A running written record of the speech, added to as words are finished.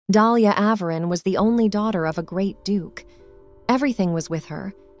Dahlia Averin was the only daughter of a great duke. Everything was with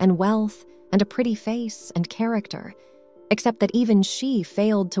her, and wealth, and a pretty face, and character, except that even she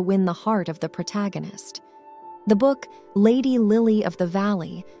failed to win the heart of the protagonist. The book, Lady Lily of the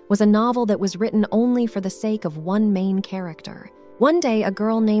Valley, was a novel that was written only for the sake of one main character. One day, a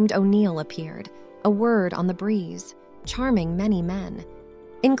girl named O'Neill appeared, a word on the breeze, charming many men.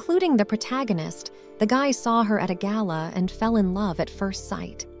 Including the protagonist, the guy saw her at a gala and fell in love at first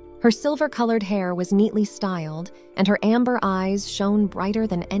sight. Her silver-colored hair was neatly styled, and her amber eyes shone brighter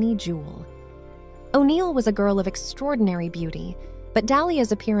than any jewel. O'Neill was a girl of extraordinary beauty, but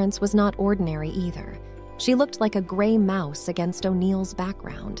Dahlia's appearance was not ordinary either. She looked like a gray mouse against O'Neill's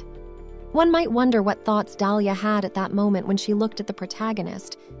background. One might wonder what thoughts Dahlia had at that moment when she looked at the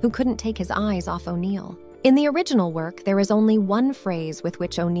protagonist, who couldn't take his eyes off O'Neill. In the original work, there is only one phrase with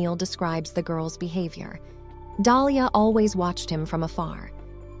which O'Neill describes the girl's behavior. Dahlia always watched him from afar.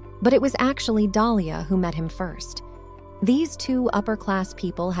 But it was actually Dahlia who met him first. These two upper-class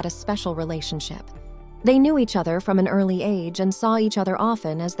people had a special relationship. They knew each other from an early age and saw each other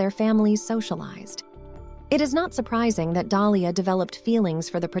often as their families socialized. It is not surprising that Dahlia developed feelings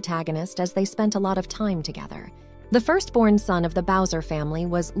for the protagonist as they spent a lot of time together. The firstborn son of the Bowser family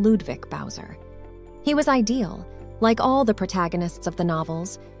was Ludwig Bowser. He was ideal, like all the protagonists of the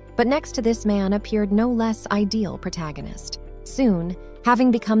novels, but next to this man appeared no less ideal protagonist. Soon,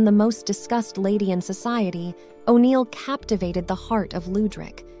 having become the most discussed lady in society, O'Neill captivated the heart of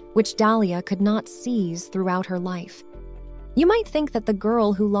Ludwig, which Dahlia could not seize throughout her life. You might think that the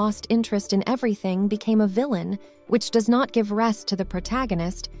girl who lost interest in everything became a villain, which does not give rest to the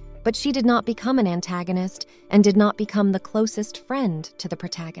protagonist, but she did not become an antagonist and did not become the closest friend to the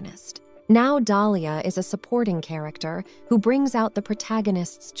protagonist. Now Dahlia is a supporting character who brings out the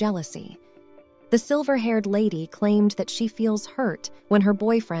protagonist's jealousy. The silver-haired lady claimed that she feels hurt when her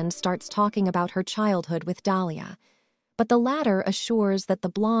boyfriend starts talking about her childhood with Dahlia, but the latter assures that the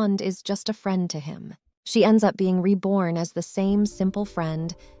blonde is just a friend to him. She ends up being reborn as the same simple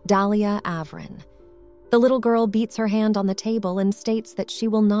friend, Dahlia Averin. The little girl beats her hand on the table and states that she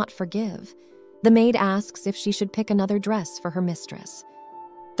will not forgive. The maid asks if she should pick another dress for her mistress.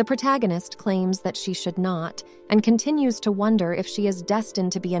 The protagonist claims that she should not, and continues to wonder if she is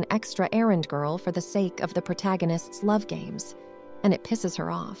destined to be an extra errand girl for the sake of the protagonist's love games. And it pisses her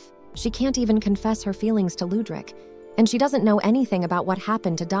off. She can't even confess her feelings to Ludwig, and she doesn't know anything about what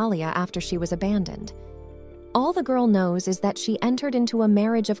happened to Dahlia after she was abandoned. All the girl knows is that she entered into a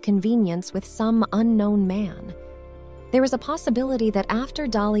marriage of convenience with some unknown man. There is a possibility that after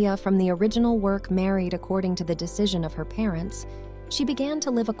Dahlia from the original work married according to the decision of her parents, she began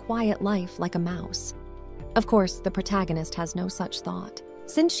to live a quiet life like a mouse. Of course, the protagonist has no such thought.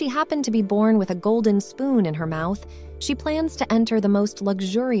 Since she happened to be born with a golden spoon in her mouth, she plans to enter the most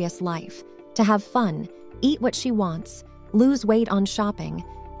luxurious life, to have fun, eat what she wants, lose weight on shopping,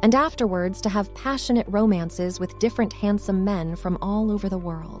 and afterwards to have passionate romances with different handsome men from all over the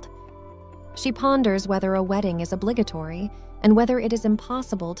world. She ponders whether a wedding is obligatory and whether it is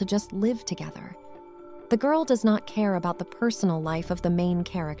impossible to just live together. The girl does not care about the personal life of the main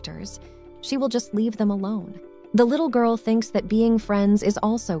characters. She will just leave them alone. The little girl thinks that being friends is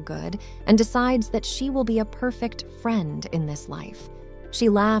also good and decides that she will be a perfect friend in this life. She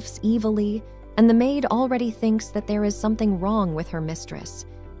laughs evilly, and the maid already thinks that there is something wrong with her mistress.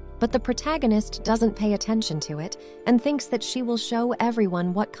 But the protagonist doesn't pay attention to it and thinks that she will show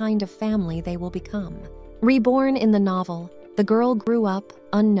everyone what kind of family they will become. Reborn in the novel, the girl grew up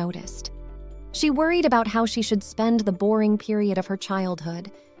unnoticed. She worried about how she should spend the boring period of her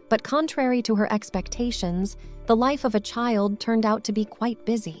childhood, but contrary to her expectations, the life of a child turned out to be quite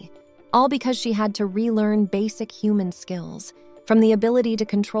busy, all because she had to relearn basic human skills, from the ability to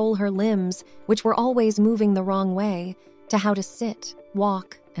control her limbs, which were always moving the wrong way, to how to sit,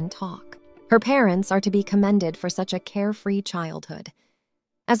 walk, and talk. Her parents are to be commended for such a carefree childhood.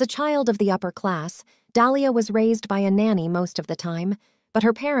 As a child of the upper class, Dahlia was raised by a nanny most of the time, but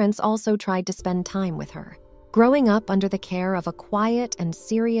her parents also tried to spend time with her. Growing up under the care of a quiet and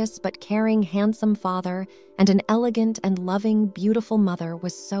serious but caring, handsome father and an elegant and loving, beautiful mother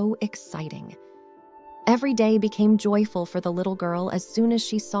was so exciting. Every day became joyful for the little girl as soon as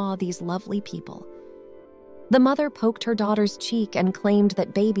she saw these lovely people. The mother poked her daughter's cheek and claimed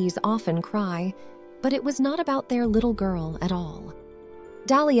that babies often cry, but it was not about their little girl at all.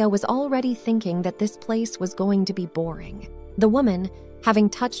 Dahlia was already thinking that this place was going to be boring. The woman,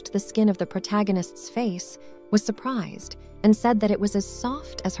 having touched the skin of the protagonist's face, was surprised and said that it was as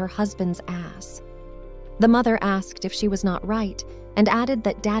soft as her husband's ass. The mother asked if she was not right and added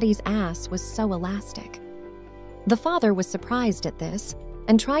that Daddy's ass was so elastic. The father was surprised at this,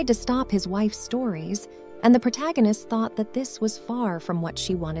 and tried to stop his wife's stories, and the protagonist thought that this was far from what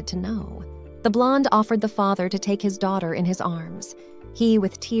she wanted to know. The blonde offered the father to take his daughter in his arms. He,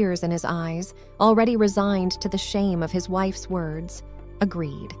 with tears in his eyes, already resigned to the shame of his wife's words,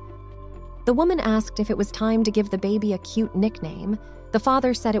 agreed. The woman asked if it was time to give the baby a cute nickname. The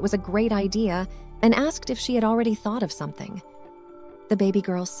father said it was a great idea and asked if she had already thought of something. The baby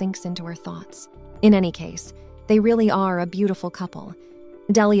girl sinks into her thoughts. In any case, they really are a beautiful couple.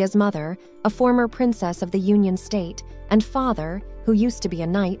 Delia's mother, a former princess of the Union State, and father, who used to be a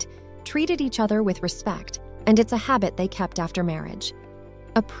knight, treated each other with respect, and it's a habit they kept after marriage.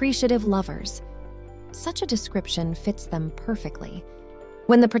 Appreciative lovers. Such a description fits them perfectly.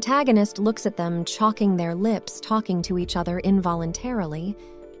 When the protagonist looks at them chalking their lips, talking to each other involuntarily,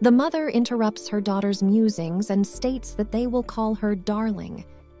 the mother interrupts her daughter's musings and states that they will call her darling,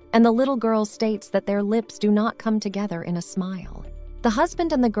 and the little girl states that their lips do not come together in a smile. The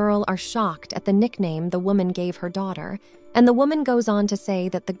husband and the girl are shocked at the nickname the woman gave her daughter, and the woman goes on to say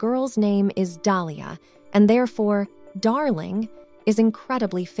that the girl's name is Dahlia, and therefore, darling is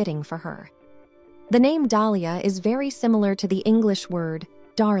incredibly fitting for her. The name Dahlia is very similar to the English word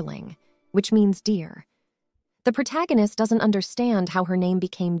darling, which means dear. The protagonist doesn't understand how her name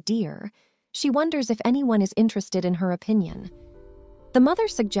became dear. She wonders if anyone is interested in her opinion. The mother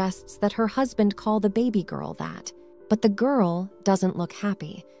suggests that her husband call the baby girl that, but the girl doesn't look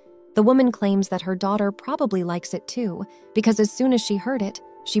happy. The woman claims that her daughter probably likes it too, because as soon as she heard it,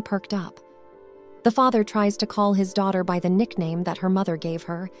 she perked up. The father tries to call his daughter by the nickname that her mother gave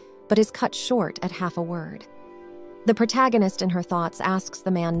her, but is cut short at half a word. The protagonist in her thoughts asks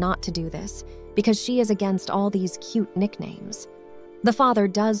the man not to do this, because she is against all these cute nicknames. The father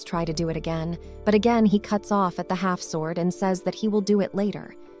does try to do it again, but again he cuts off at the half-sword and says that he will do it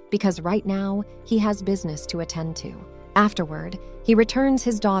later, because right now he has business to attend to. Afterward, he returns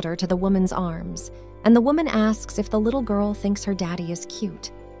his daughter to the woman's arms, and the woman asks if the little girl thinks her daddy is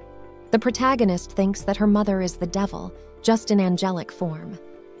cute. The protagonist thinks that her mother is the devil, just in angelic form.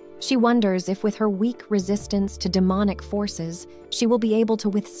 She wonders if with her weak resistance to demonic forces, she will be able to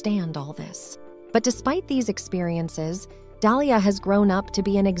withstand all this. But despite these experiences, Dahlia has grown up to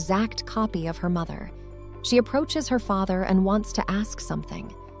be an exact copy of her mother. She approaches her father and wants to ask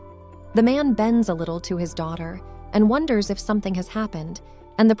something. The man bends a little to his daughter and wonders if something has happened,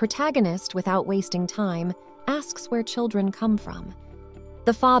 and the protagonist, without wasting time, asks where children come from.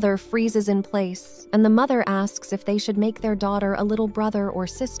 The father freezes in place, and the mother asks if they should make their daughter a little brother or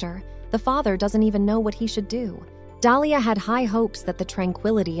sister. The father doesn't even know what he should do. Dahlia had high hopes that the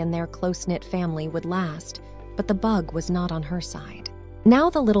tranquility in their close-knit family would last, but the bug was not on her side. Now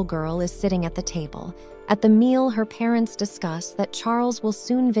the little girl is sitting at the table. At the meal, her parents discuss that Charles will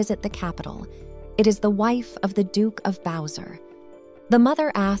soon visit the capital. It is the wife of the Duke of Bowser. The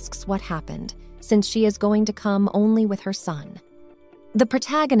mother asks what happened, since she is going to come only with her son. The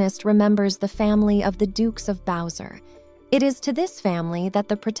protagonist remembers the family of the Dukes of Bowser. It is to this family that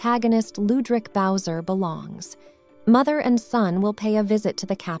the protagonist Ludwig Bowser belongs. Mother and son will pay a visit to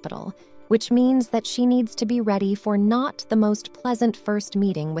the capital, which means that she needs to be ready for not the most pleasant first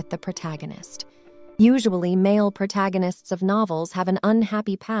meeting with the protagonist. Usually, male protagonists of novels have an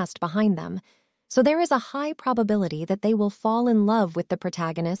unhappy past behind them, so there is a high probability that they will fall in love with the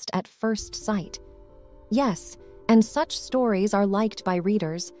protagonist at first sight. Yes, and such stories are liked by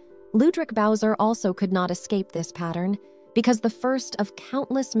readers. Ludwig Bowser also could not escape this pattern, because the first of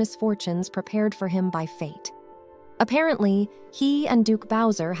countless misfortunes prepared for him by fate. Apparently, he and Duke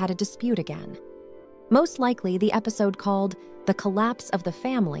Bowser had a dispute again. Most likely, the episode called The Collapse of the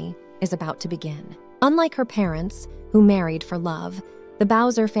Family is about to begin. Unlike her parents, who married for love, the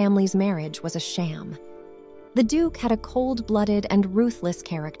Bowser family's marriage was a sham. The Duke had a cold-blooded and ruthless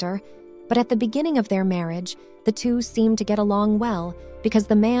character, but at the beginning of their marriage, the two seemed to get along well because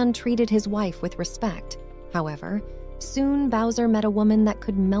the man treated his wife with respect. However, soon Bowser met a woman that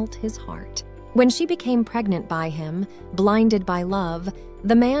could melt his heart. When she became pregnant by him, blinded by love,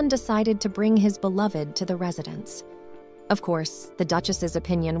 the man decided to bring his beloved to the residence. Of course, the Duchess's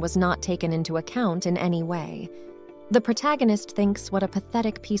opinion was not taken into account in any way. The protagonist thinks what a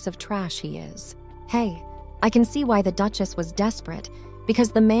pathetic piece of trash he is. Hey, I can see why the Duchess was desperate,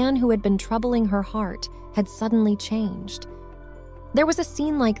 because the man who had been troubling her heart had suddenly changed. There was a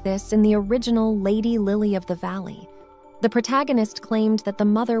scene like this in the original Lady Lily of the Valley. The protagonist claimed that the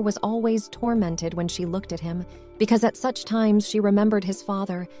mother was always tormented when she looked at him, because at such times she remembered his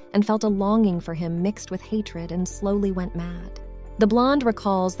father and felt a longing for him mixed with hatred and slowly went mad. The blonde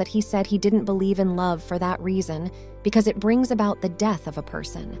recalls that he said he didn't believe in love for that reason, because it brings about the death of a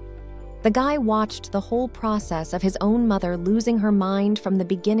person. The guy watched the whole process of his own mother losing her mind from the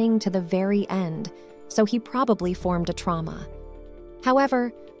beginning to the very end, so he probably formed a trauma.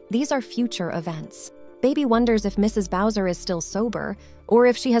 However, these are future events. Baby wonders if Mrs. Bowser is still sober, or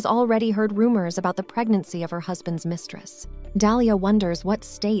if she has already heard rumors about the pregnancy of her husband's mistress. Dahlia wonders what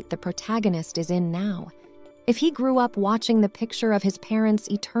state the protagonist is in now. If he grew up watching the picture of his parents'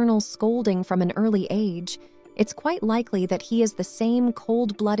 eternal scolding from an early age, it's quite likely that he is the same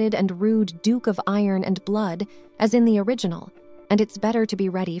cold-blooded and rude Duke of Iron and Blood as in the original, and it's better to be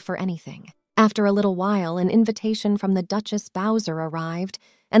ready for anything. After a little while, an invitation from the Duchess Bowser arrived,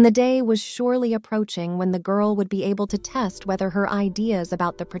 and the day was surely approaching when the girl would be able to test whether her ideas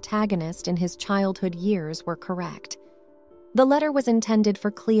about the protagonist in his childhood years were correct. The letter was intended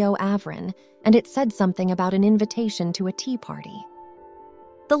for Cleo Averin, and it said something about an invitation to a tea party.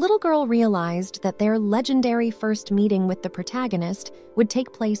 The little girl realized that their legendary first meeting with the protagonist would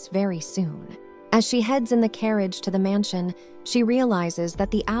take place very soon. As she heads in the carriage to the mansion, she realizes that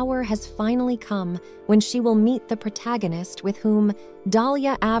the hour has finally come when she will meet the protagonist with whom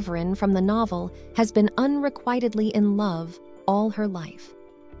Dahlia Averin from the novel has been unrequitedly in love all her life.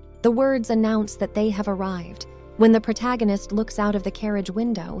 The words announce that they have arrived. When the protagonist looks out of the carriage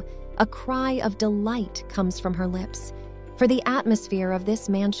window, a cry of delight comes from her lips, for the atmosphere of this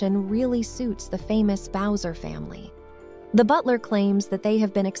mansion really suits the famous Bowser family. The butler claims that they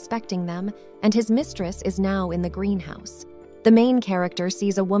have been expecting them, and his mistress is now in the greenhouse. The main character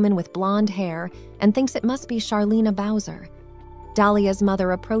sees a woman with blonde hair and thinks it must be Charlena Bowser. Dahlia's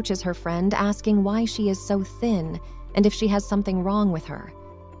mother approaches her friend, asking why she is so thin and if she has something wrong with her.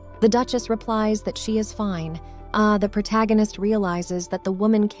 The Duchess replies that she is fine. The protagonist realizes that the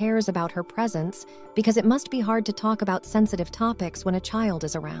woman cares about her presence because it must be hard to talk about sensitive topics when a child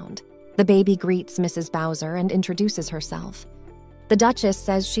is around. The baby greets Mrs. Bowser and introduces herself. The Duchess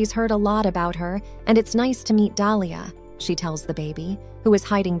says she's heard a lot about her, and it's nice to meet Dahlia, she tells the baby, who is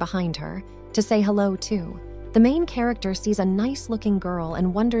hiding behind her, to say hello too. The main character sees a nice-looking girl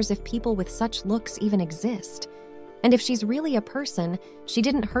and wonders if people with such looks even exist. And if she's really a person, she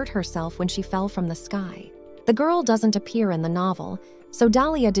didn't hurt herself when she fell from the sky. The girl doesn't appear in the novel, so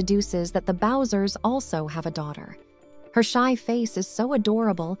Dahlia deduces that the Bowsers also have a daughter. Her shy face is so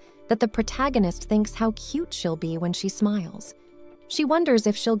adorable that the protagonist thinks how cute she'll be when she smiles. She wonders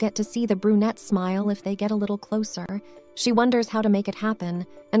if she'll get to see the brunette smile if they get a little closer. She wonders how to make it happen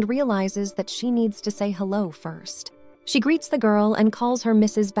and realizes that she needs to say hello first. She greets the girl and calls her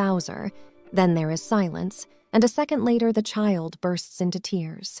Mrs. Bowser. Then there is silence, and a second later the child bursts into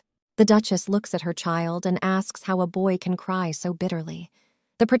tears. The Duchess looks at her child and asks how a boy can cry so bitterly.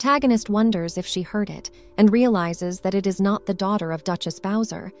 The protagonist wonders if she heard it and realizes that it is not the daughter of Duchess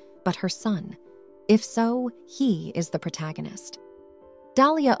Bowser, but her son. If so, he is the protagonist.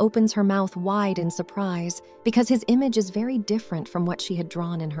 Dahlia opens her mouth wide in surprise because his image is very different from what she had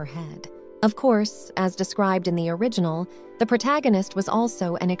drawn in her head. Of course, as described in the original, the protagonist was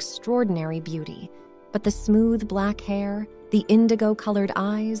also an extraordinary beauty, but the smooth black hair, the indigo-colored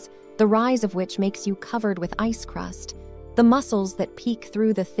eyes, the rise of which makes you covered with ice crust, the muscles that peek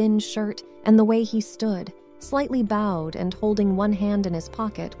through the thin shirt, and the way he stood, slightly bowed and holding one hand in his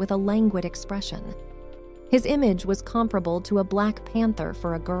pocket with a languid expression. His image was comparable to a Black Panther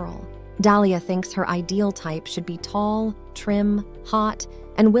for a girl. Dahlia thinks her ideal type should be tall, trim, hot,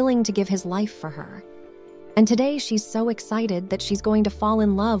 and willing to give his life for her. And today she's so excited that she's going to fall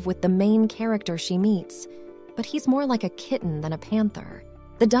in love with the main character she meets, but he's more like a kitten than a panther.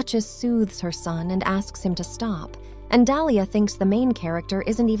 The Duchess soothes her son and asks him to stop, and Dahlia thinks the main character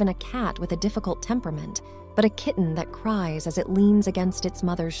isn't even a cat with a difficult temperament, but a kitten that cries as it leans against its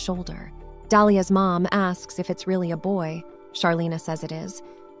mother's shoulder. Dahlia's mom asks if it's really a boy. Charlena says it is.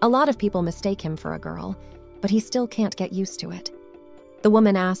 A lot of people mistake him for a girl, but he still can't get used to it. The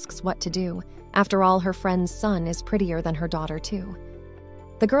woman asks what to do. After all, her friend's son is prettier than her daughter too.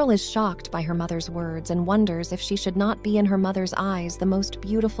 The girl is shocked by her mother's words and wonders if she should not be in her mother's eyes the most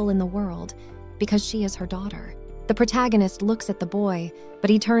beautiful in the world, because she is her daughter. The protagonist looks at the boy, but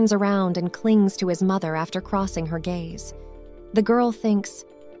he turns around and clings to his mother after crossing her gaze. The girl thinks,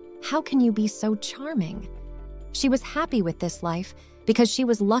 "How can you be so charming?" She was happy with this life because she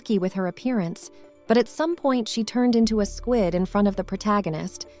was lucky with her appearance, but at some point she turned into a squid in front of the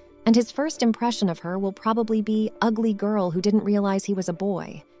protagonist, and his first impression of her will probably be ugly girl who didn't realize he was a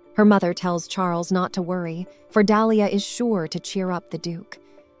boy. Her mother tells Charles not to worry, for Dahlia is sure to cheer up the Duke.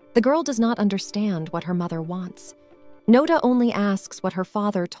 The girl does not understand what her mother wants. Noda only asks what her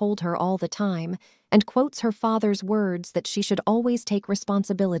father told her all the time and quotes her father's words that she should always take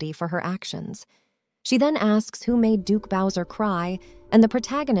responsibility for her actions. She then asks who made Duke Bowser cry, and the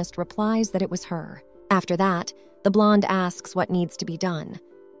protagonist replies that it was her. After that, the blonde asks what needs to be done.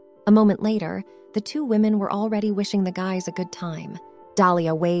 A moment later, the two women were already wishing the guys a good time.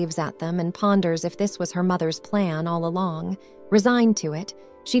 Dahlia waves at them and ponders if this was her mother's plan all along. Resigned to it,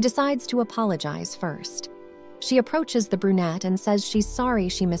 she decides to apologize first. She approaches the brunette and says she's sorry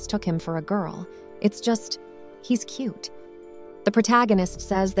she mistook him for a girl. It's just, he's cute. The protagonist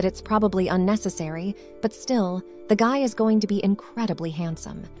says that it's probably unnecessary, but still, the guy is going to be incredibly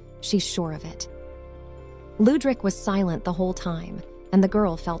handsome. She's sure of it. Ludwig was silent the whole time, and the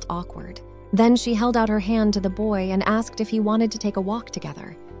girl felt awkward. Then she held out her hand to the boy and asked if he wanted to take a walk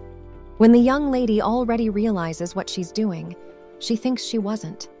together. When the young lady already realizes what she's doing, she thinks she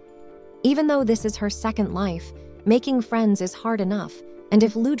wasn't. Even though this is her second life, making friends is hard enough, and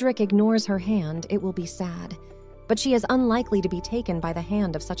if Ludwig ignores her hand, it will be sad. But she is unlikely to be taken by the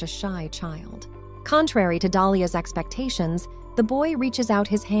hand of such a shy child. Contrary to Dahlia's expectations, the boy reaches out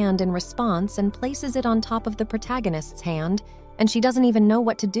his hand in response and places it on top of the protagonist's hand, and she doesn't even know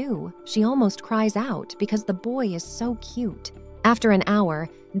what to do. She almost cries out because the boy is so cute. After an hour,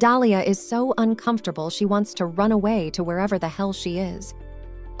 Dahlia is so uncomfortable she wants to run away to wherever the hell she is.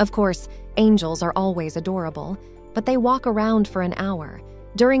 Of course, angels are always adorable, but they walk around for an hour,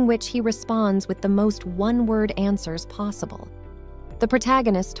 during which he responds with the most one-word answers possible. The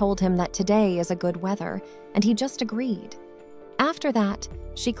protagonist told him that today is a good weather, and he just agreed. After that,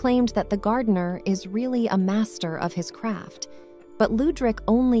 she claimed that the gardener is really a master of his craft, but Ludwig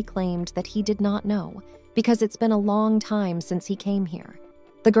only claimed that he did not know, because it's been a long time since he came here.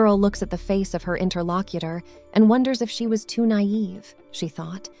 The girl looks at the face of her interlocutor and wonders if she was too naive, she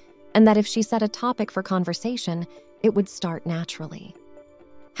thought, and that if she set a topic for conversation, it would start naturally.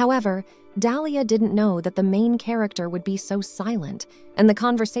 However, Dahlia didn't know that the main character would be so silent and the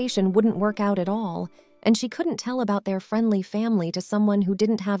conversation wouldn't work out at all, and she couldn't tell about their friendly family to someone who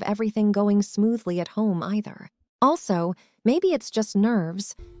didn't have everything going smoothly at home either. Also, maybe it's just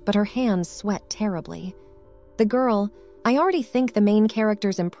nerves, but her hands sweat terribly. The girl, I already think the main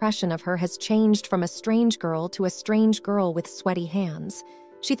character's impression of her has changed from a strange girl to a strange girl with sweaty hands.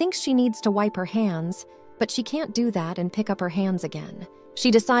 She thinks she needs to wipe her hands, but she can't do that and pick up her hands again.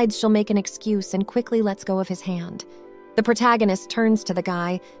 She decides she'll make an excuse and quickly lets go of his hand. The protagonist turns to the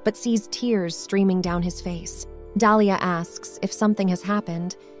guy, but sees tears streaming down his face. Dahlia asks if something has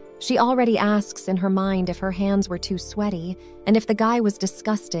happened. She already asks in her mind if her hands were too sweaty and if the guy was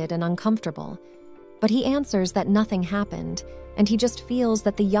disgusted and uncomfortable. But he answers that nothing happened, and he just feels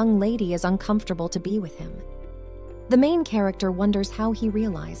that the young lady is uncomfortable to be with him. The main character wonders how he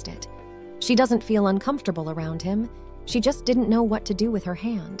realized it. She doesn't feel uncomfortable around him. She just didn't know what to do with her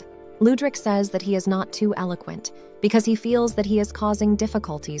hand. Ludwig says that he is not too eloquent because he feels that he is causing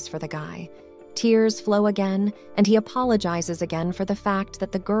difficulties for the guy. Tears flow again, and he apologizes again for the fact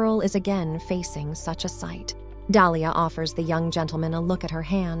that the girl is again facing such a sight. Dahlia offers the young gentleman a look at her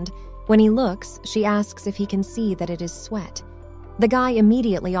hand. When he looks, she asks if he can see that it is sweat. The guy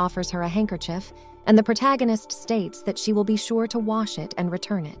immediately offers her a handkerchief, and the protagonist states that she will be sure to wash it and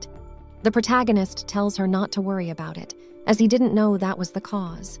return it. The protagonist tells her not to worry about it, as he didn't know that was the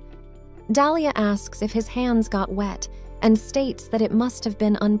cause. Dahlia asks if his hands got wet and states that it must have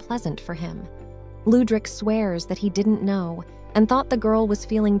been unpleasant for him. Ludwig swears that he didn't know and thought the girl was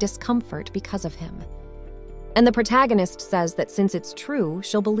feeling discomfort because of him. And the protagonist says that since it's true,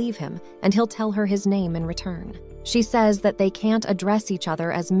 she'll believe him and he'll tell her his name in return. She says that they can't address each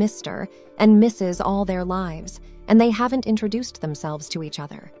other as Mr. and Mrs. all their lives, and they haven't introduced themselves to each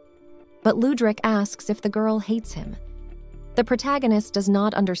other. But Ludwig asks if the girl hates him. The protagonist does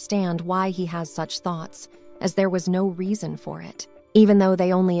not understand why he has such thoughts, as there was no reason for it. Even though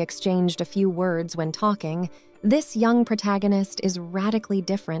they only exchanged a few words when talking, this young protagonist is radically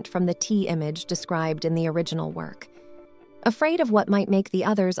different from the T image described in the original work. Afraid of what might make the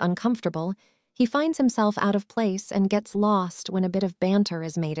others uncomfortable, he finds himself out of place and gets lost when a bit of banter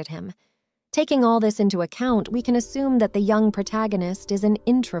is made at him. Taking all this into account, we can assume that the young protagonist is an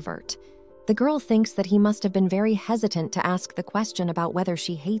introvert. The girl thinks that he must have been very hesitant to ask the question about whether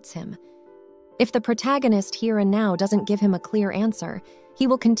she hates him. If the protagonist here and now doesn't give him a clear answer, he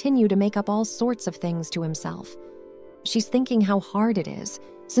will continue to make up all sorts of things to himself. She's thinking how hard it is,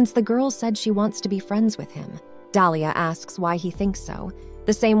 since the girl said she wants to be friends with him. Dahlia asks why he thinks so.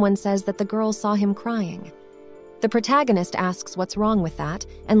 The same one says that the girl saw him crying. The protagonist asks what's wrong with that,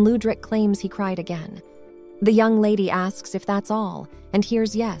 and Ludwig claims he cried again. The young lady asks if that's all, and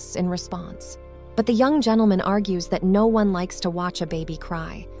hears yes in response. But the young gentleman argues that no one likes to watch a baby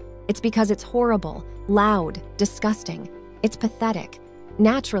cry. It's because it's horrible, loud, disgusting. It's pathetic.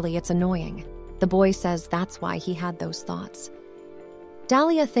 Naturally, it's annoying. The boy says that's why he had those thoughts.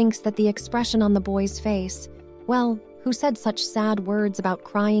 Dahlia thinks that the expression on the boy's face, well, who said such sad words about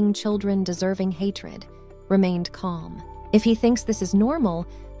crying children deserving hatred, remained calm. If he thinks this is normal,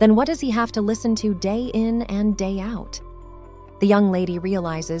 then what does he have to listen to day in and day out? The young lady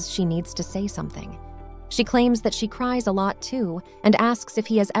realizes she needs to say something. She claims that she cries a lot too and asks if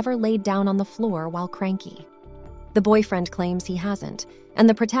he has ever laid down on the floor while cranky. The boyfriend claims he hasn't, and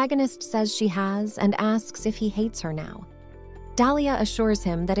the protagonist says she has and asks if he hates her now. Dahlia assures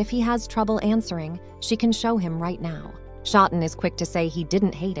him that if he has trouble answering, she can show him right now. Shotten is quick to say he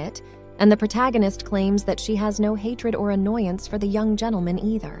didn't hate it, and the protagonist claims that she has no hatred or annoyance for the young gentleman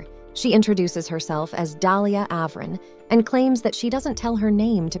either. She introduces herself as Dahlia Avron and claims that she doesn't tell her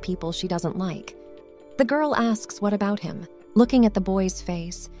name to people she doesn't like. The girl asks what about him. Looking at the boy's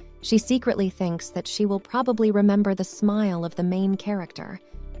face, she secretly thinks that she will probably remember the smile of the main character,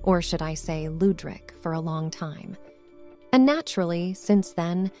 or should I say Ludwig, for a long time. And naturally, since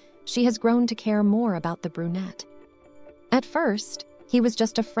then, she has grown to care more about the brunette. At first, he was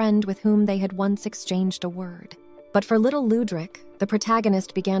just a friend with whom they had once exchanged a word. But for little Ludwig, the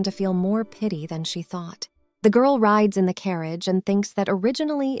protagonist began to feel more pity than she thought. The girl rides in the carriage and thinks that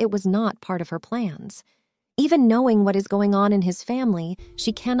originally it was not part of her plans. Even knowing what is going on in his family,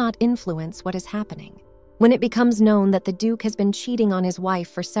 she cannot influence what is happening. When it becomes known that the Duke has been cheating on his wife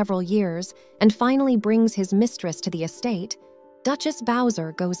for several years and finally brings his mistress to the estate, Duchess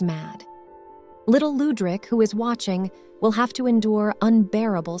Bowser goes mad. Little Ludwig, who is watching, will have to endure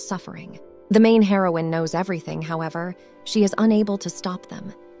unbearable suffering. The main heroine knows everything, however, she is unable to stop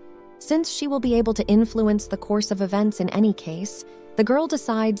them. Since she will be able to influence the course of events in any case, the girl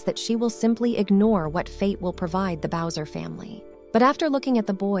decides that she will simply ignore what fate will provide the Bowser family. But after looking at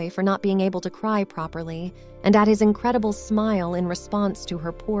the boy for not being able to cry properly, and at his incredible smile in response to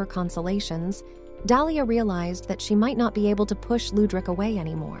her poor consolations, Dahlia realized that she might not be able to push Ludwig away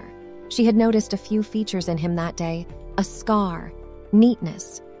anymore. She had noticed a few features in him that day: a scar,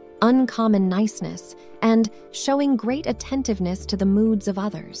 neatness, uncommon niceness, and showing great attentiveness to the moods of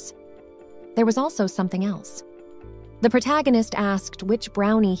others. There was also something else. The protagonist asked which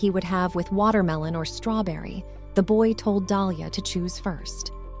brownie he would have with watermelon or strawberry. The boy told Dahlia to choose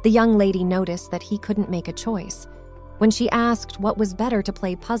first. The young lady noticed that he couldn't make a choice. When she asked what was better to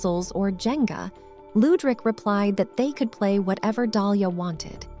play puzzles or Jenga, Ludwig replied that they could play whatever Dahlia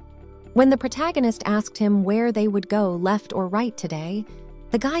wanted. When the protagonist asked him where they would go, left or right today,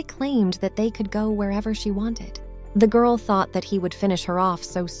 the guy claimed that they could go wherever she wanted. The girl thought that he would finish her off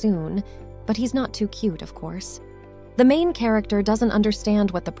so soon, but he's not too cute, of course. The main character doesn't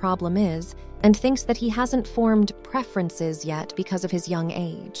understand what the problem is and thinks that he hasn't formed preferences yet because of his young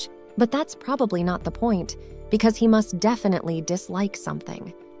age. But that's probably not the point, because he must definitely dislike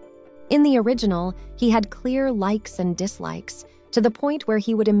something. In the original, he had clear likes and dislikes, to the point where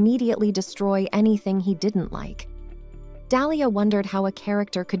he would immediately destroy anything he didn't like. Dahlia wondered how a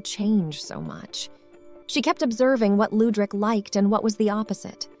character could change so much. She kept observing what Ludwig liked and what was the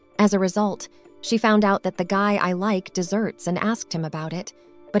opposite. As a result, she found out that the guy I like desserts and asked him about it,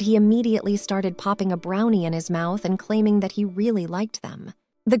 but he immediately started popping a brownie in his mouth and claiming that he really liked them.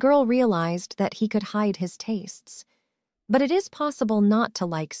 The girl realized that he could hide his tastes. But it is possible not to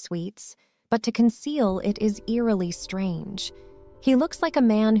like sweets, but to conceal it is eerily strange. He looks like a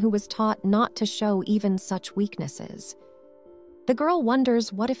man who was taught not to show even such weaknesses. The girl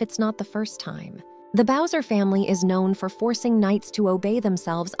wonders what if it's not the first time. The Bowser family is known for forcing knights to obey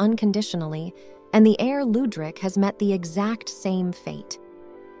themselves unconditionally, and the heir Ludwig has met the exact same fate.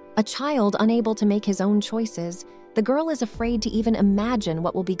 A child unable to make his own choices, the girl is afraid to even imagine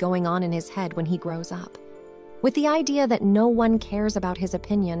what will be going on in his head when he grows up. With the idea that no one cares about his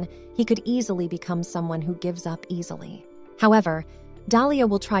opinion, he could easily become someone who gives up easily. However, Dahlia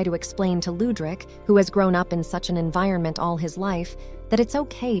will try to explain to Ludwig, who has grown up in such an environment all his life, that it's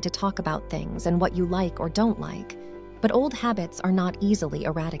okay to talk about things and what you like or don't like, but old habits are not easily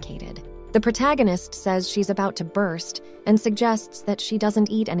eradicated. The protagonist says she's about to burst and suggests that she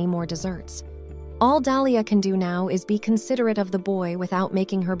doesn't eat any more desserts. All Dahlia can do now is be considerate of the boy without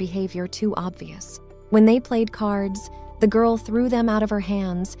making her behavior too obvious. When they played cards, the girl threw them out of her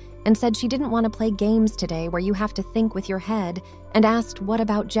hands and said she didn't want to play games today where you have to think with your head, and asked what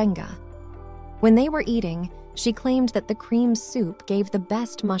about Jenga. When they were eating, she claimed that the cream soup gave the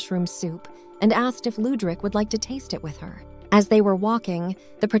best mushroom soup and asked if Ludwig would like to taste it with her. As they were walking,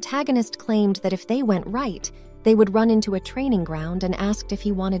 the protagonist claimed that if they went right, they would run into a training ground and asked if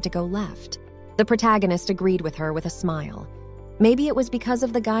he wanted to go left. The protagonist agreed with her with a smile. Maybe it was because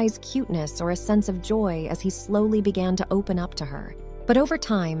of the guy's cuteness or a sense of joy as he slowly began to open up to her. But over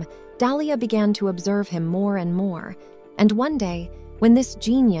time, Dahlia began to observe him more and more, and one day, when this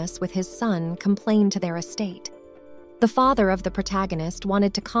genius with his son complained to their estate, the father of the protagonist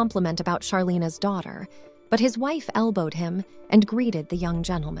wanted to compliment about Charlena's daughter, but his wife elbowed him and greeted the young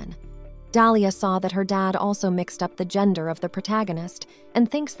gentleman. Dahlia saw that her dad also mixed up the gender of the protagonist and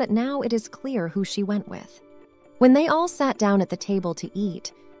thinks that now it is clear who she went with. When they all sat down at the table to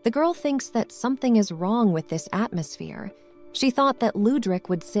eat, the girl thinks that something is wrong with this atmosphere. She thought that Ludwig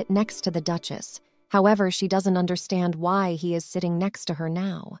would sit next to the Duchess. However, she doesn't understand why he is sitting next to her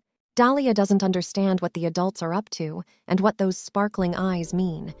now. Dahlia doesn't understand what the adults are up to and what those sparkling eyes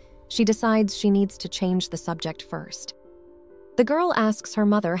mean. She decides she needs to change the subject first. The girl asks her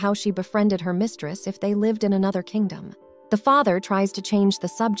mother how she befriended her mistress if they lived in another kingdom. The father tries to change the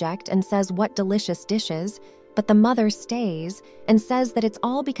subject and says what delicious dishes, but the mother stays and says that it's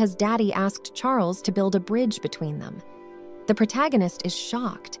all because Daddy asked Charles to build a bridge between them. The protagonist is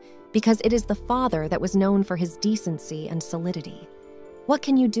shocked because it is the father that was known for his decency and solidity. What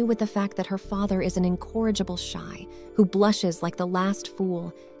can you do with the fact that her father is an incorrigible shy who blushes like the last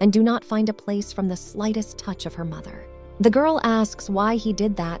fool and do not find a place from the slightest touch of her mother? The girl asks why he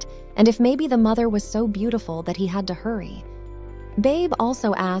did that and if maybe the mother was so beautiful that he had to hurry. Babe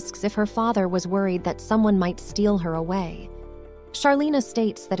also asks if her father was worried that someone might steal her away. Charlena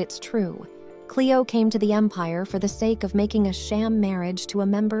states that it's true. Cleo came to the Empire for the sake of making a sham marriage to a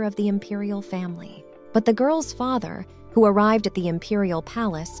member of the imperial family. But the girl's father, who arrived at the imperial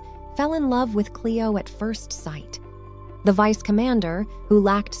palace, fell in love with Cleo at first sight. The vice commander, who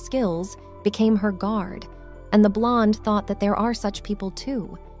lacked skills, became her guard, and the blonde thought that there are such people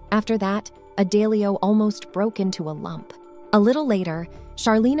too. After that, Adelio almost broke into a lump. A little later,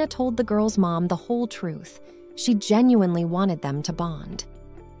 Charlena told the girl's mom the whole truth. She genuinely wanted them to bond.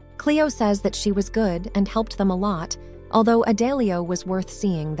 Cleo says that she was good and helped them a lot, although Adelio was worth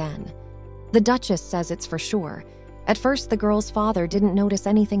seeing then. The Duchess says it's for sure. At first, the girl's father didn't notice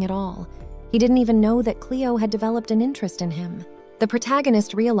anything at all. He didn't even know that Cleo had developed an interest in him. The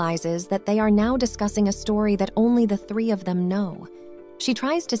protagonist realizes that they are now discussing a story that only the three of them know. She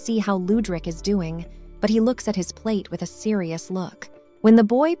tries to see how Ludwig is doing, but he looks at his plate with a serious look. When the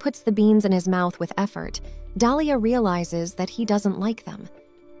boy puts the beans in his mouth with effort, Dahlia realizes that he doesn't like them.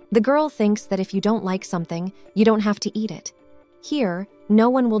 The girl thinks that if you don't like something, you don't have to eat it. Here, no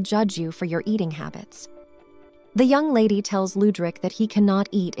one will judge you for your eating habits. The young lady tells Ludwig that he cannot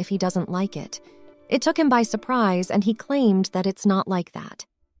eat if he doesn't like it. It took him by surprise, and he claimed that it's not like that.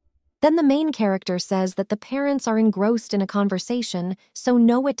 Then the main character says that the parents are engrossed in a conversation, so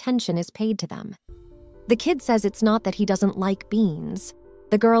no attention is paid to them. The kid says it's not that he doesn't like beans.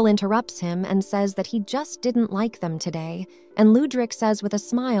 The girl interrupts him and says that he just didn't like them today, and Ludwig says with a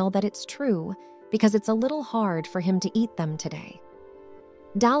smile that it's true, because it's a little hard for him to eat them today.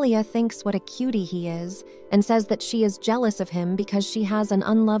 Dahlia thinks what a cutie he is and says that she is jealous of him because she has an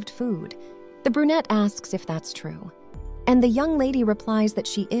unloved food. The brunette asks if that's true, and the young lady replies that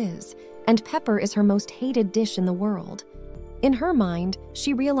she is, and pepper is her most hated dish in the world. In her mind,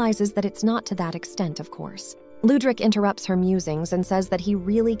 she realizes that it's not to that extent, of course. Ludwig interrupts her musings and says that he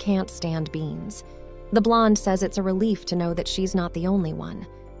really can't stand beans. The blonde says it's a relief to know that she's not the only one.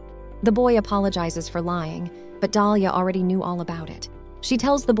 The boy apologizes for lying, but Dahlia already knew all about it. She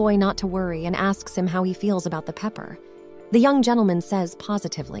tells the boy not to worry and asks him how he feels about the pepper. The young gentleman says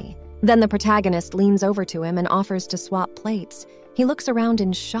positively. Then the protagonist leans over to him and offers to swap plates. He looks around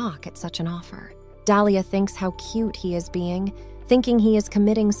in shock at such an offer. Dahlia thinks how cute he is being, thinking he is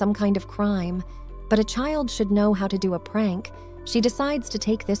committing some kind of crime. But a child should know how to do a prank. She decides to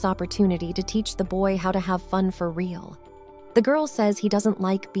take this opportunity to teach the boy how to have fun for real. The girl says he doesn't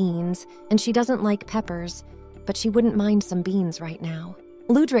like beans, and she doesn't like peppers, but she wouldn't mind some beans right now.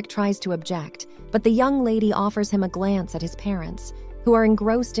 Ludwig tries to object, but the young lady offers him a glance at his parents, who are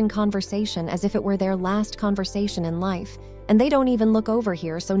engrossed in conversation as if it were their last conversation in life, and they don't even look over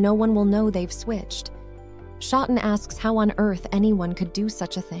here so no one will know they've switched. Schotten asks how on earth anyone could do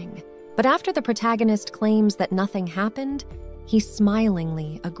such a thing. But after the protagonist claims that nothing happened, he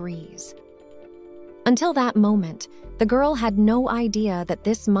smilingly agrees. Until that moment, the girl had no idea that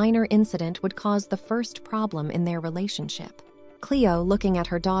this minor incident would cause the first problem in their relationship. Cleo, looking at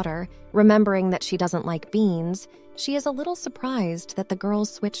her daughter, remembering that she doesn't like beans, she is a little surprised that the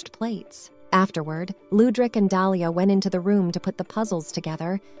girls switched plates. Afterward, Ludwig and Dahlia went into the room to put the puzzles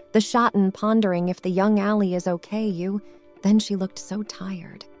together, the Schotten pondering if the young Allie is okay, Then she looked so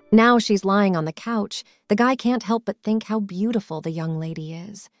tired. Now she's lying on the couch. The guy can't help but think how beautiful the young lady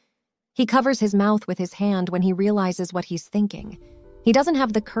is. He covers his mouth with his hand when he realizes what he's thinking. He doesn't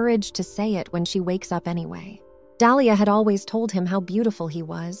have the courage to say it when she wakes up anyway. Dahlia had always told him how beautiful he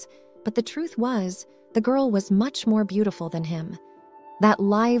was, but the truth was, the girl was much more beautiful than him. That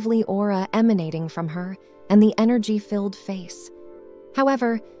lively aura emanating from her and the energy-filled face.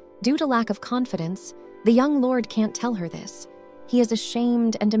 However, due to lack of confidence, the young lord can't tell her this. He is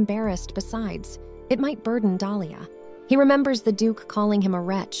ashamed and embarrassed besides. It might burden Dahlia. He remembers the Duke calling him a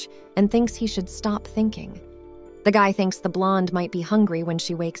wretch and thinks he should stop thinking. The guy thinks the blonde might be hungry when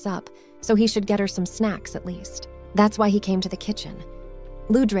she wakes up, so he should get her some snacks at least. That's why he came to the kitchen.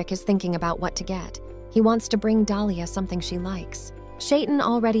 Ludric is thinking about what to get. He wants to bring Dahlia something she likes. Shaitan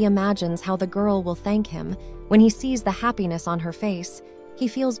already imagines how the girl will thank him. When he sees the happiness on her face, he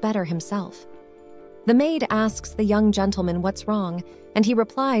feels better himself. The maid asks the young gentleman what's wrong, and he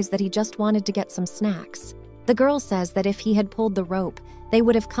replies that he just wanted to get some snacks. The girl says that if he had pulled the rope, they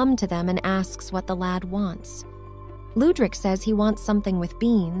would have come to them and asks what the lad wants. Ludric says he wants something with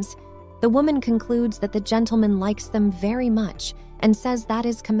beans. The woman concludes that the gentleman likes them very much and says that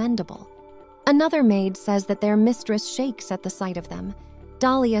is commendable. Another maid says that their mistress shakes at the sight of them.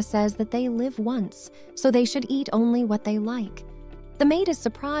 Dahlia says that they live once, so they should eat only what they like. The maid is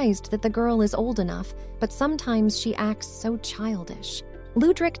surprised that the girl is old enough, but sometimes she acts so childish.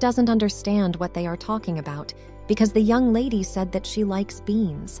 Ludric doesn't understand what they are talking about because the young lady said that she likes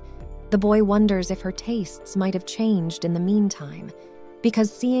beans. The boy wonders if her tastes might have changed in the meantime,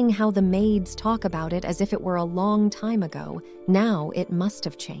 because seeing how the maids talk about it as if it were a long time ago, now it must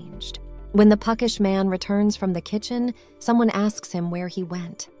have changed. When the puckish man returns from the kitchen, someone asks him where he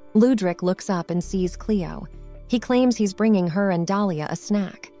went. Ludric looks up and sees Cleo. He claims he's bringing her and Dahlia a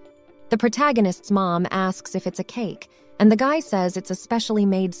snack. The protagonist's mom asks if it's a cake, and the guy says it's a specially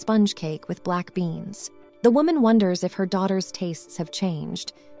made sponge cake with black beans. The woman wonders if her daughter's tastes have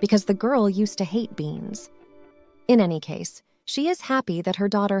changed, because the girl used to hate beans. In any case, she is happy that her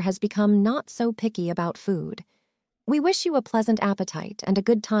daughter has become not so picky about food. We wish you a pleasant appetite and a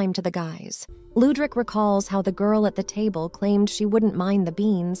good time to the guys. Ludric recalls how the girl at the table claimed she wouldn't mind the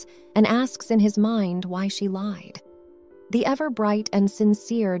beans and asks in his mind why she lied. The ever-bright and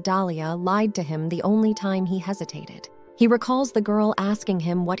sincere Dahlia lied to him the only time he hesitated. He recalls the girl asking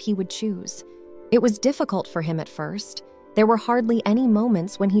him what he would choose. It was difficult for him at first. There were hardly any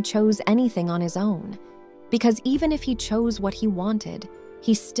moments when he chose anything on his own, because even if he chose what he wanted,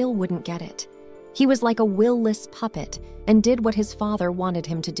 he still wouldn't get it. He was like a will-less puppet and did what his father wanted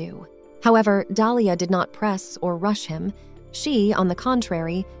him to do. However, Dahlia did not press or rush him. She, on the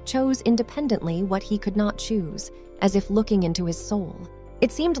contrary, chose independently what he could not choose, as if looking into his soul.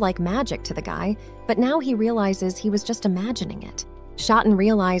 It seemed like magic to the guy, but now he realizes he was just imagining it. Shaitan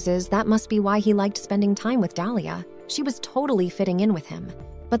realizes that must be why he liked spending time with Dahlia. She was totally fitting in with him.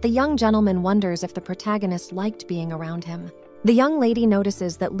 But the young gentleman wonders if the protagonist liked being around him. The young lady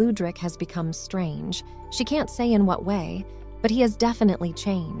notices that Ludric has become strange. She can't say in what way, but he has definitely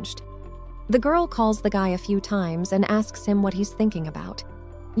changed. The girl calls the guy a few times and asks him what he's thinking about.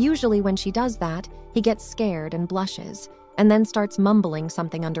 Usually when she does that, he gets scared and blushes, and then starts mumbling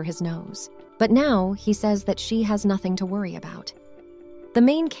something under his nose. But now he says that she has nothing to worry about. The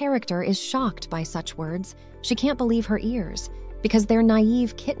main character is shocked by such words. She can't believe her ears, because their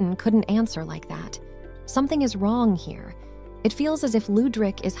naive kitten couldn't answer like that. Something is wrong here. It feels as if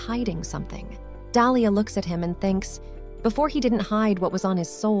Ludric is hiding something. Dahlia looks at him and thinks, before he didn't hide what was on his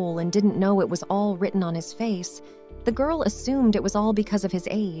soul and didn't know it was all written on his face, the girl assumed it was all because of his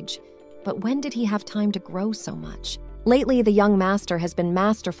age. But when did he have time to grow so much? Lately, the young master has been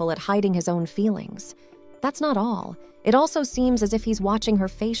masterful at hiding his own feelings. That's not all. It also seems as if he's watching her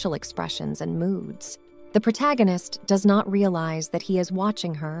facial expressions and moods. The protagonist does not realize that he is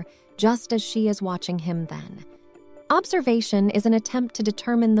watching her just as she is watching him then. Observation is an attempt to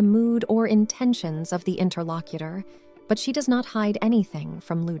determine the mood or intentions of the interlocutor, but she does not hide anything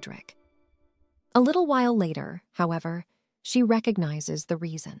from Ludric. A little while later, however, she recognizes the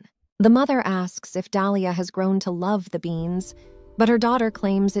reason. The mother asks if Dahlia has grown to love the beans, but her daughter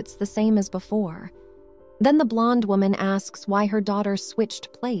claims it's the same as before. Then the blonde woman asks why her daughter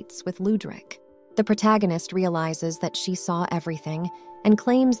switched plates with Ludric. The protagonist realizes that she saw everything and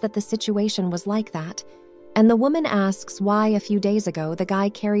claims that the situation was like that, and the woman asks why a few days ago the guy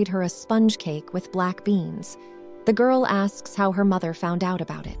carried her a sponge cake with black beans. The girl asks how her mother found out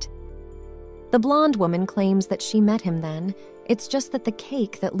about it. The blonde woman claims that she met him then. It's just that the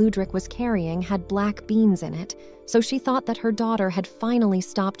cake that Ludric was carrying had black beans in it, so she thought that her daughter had finally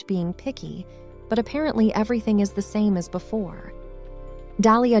stopped being picky, but apparently everything is the same as before.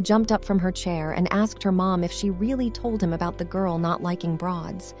 Dahlia jumped up from her chair and asked her mom if she really told him about the girl not liking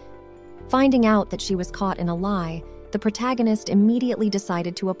broads. Finding out that she was caught in a lie, the protagonist immediately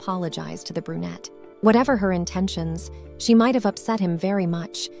decided to apologize to the brunette. Whatever her intentions, she might have upset him very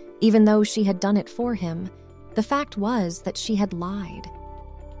much, even though she had done it for him. The fact was that she had lied.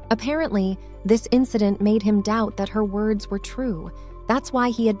 Apparently, this incident made him doubt that her words were true. That's why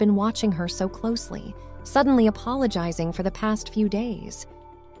he had been watching her so closely, suddenly apologizing for the past few days.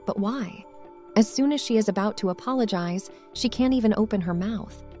 But why? As soon as she is about to apologize, she can't even open her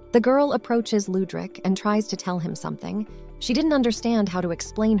mouth. The girl approaches Ludwig and tries to tell him something. She didn't understand how to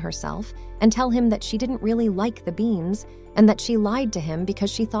explain herself and tell him that she didn't really like the beans and that she lied to him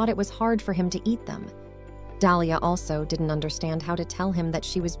because she thought it was hard for him to eat them. Dahlia also didn't understand how to tell him that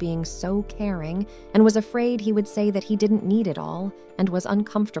she was being so caring and was afraid he would say that he didn't need it all and was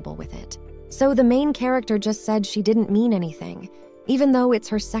uncomfortable with it. So the main character just said she didn't mean anything. Even though it's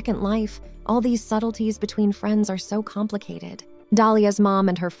her second life, all these subtleties between friends are so complicated. Dahlia's mom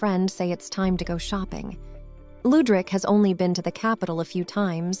and her friend say it's time to go shopping. Ludwig has only been to the capital a few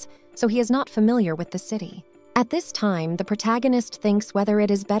times, so he is not familiar with the city. At this time, the protagonist thinks whether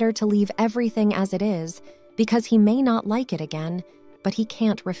it is better to leave everything as it is because he may not like it again, but he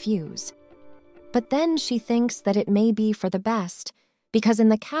can't refuse. But then she thinks that it may be for the best, because in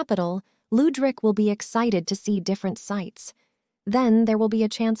the capital, Ludwig will be excited to see different sights. Then there will be a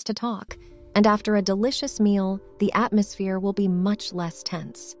chance to talk, and after a delicious meal, the atmosphere will be much less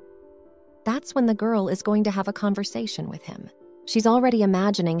tense. That's when the girl is going to have a conversation with him. She's already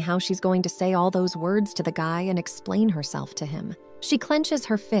imagining how she's going to say all those words to the guy and explain herself to him. She clenches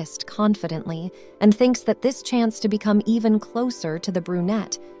her fist confidently and thinks that this chance to become even closer to the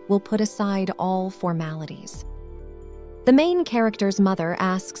brunette will put aside all formalities. The main character's mother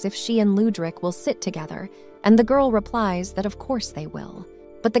asks if she and Ludwig will sit together, and the girl replies that of course they will.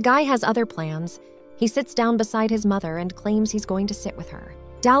 But the guy has other plans. He sits down beside his mother and claims he's going to sit with her.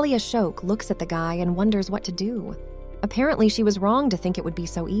 Dahlia Shok looks at the guy and wonders what to do. Apparently, she was wrong to think it would be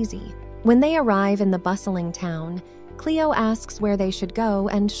so easy. When they arrive in the bustling town, Cleo asks where they should go,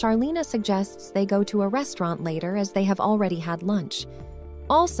 and Charlena suggests they go to a restaurant later as they have already had lunch.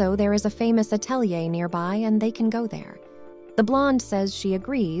 Also, there is a famous atelier nearby and they can go there. The blonde says she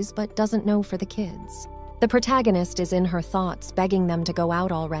agrees but doesn't know for the kids. The protagonist is in her thoughts, begging them to go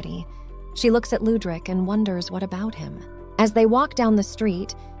out already. She looks at Ludwig and wonders what about him. As they walk down the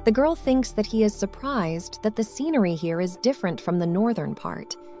street, the girl thinks that he is surprised that the scenery here is different from the northern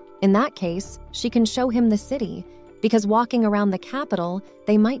part. In that case, she can show him the city, because walking around the capital,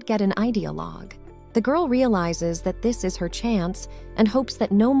 they might get an ideologue. The girl realizes that this is her chance and hopes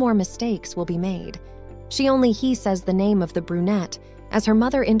that no more mistakes will be made. He says the name of the brunette, as her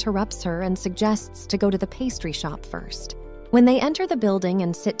mother interrupts her and suggests to go to the pastry shop first. When they enter the building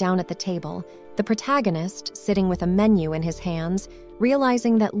and sit down at the table, the protagonist, sitting with a menu in his hands,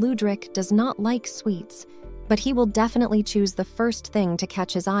 realizing that Ludwig does not like sweets, but he will definitely choose the first thing to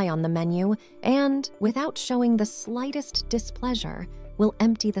catch his eye on the menu and, without showing the slightest displeasure, will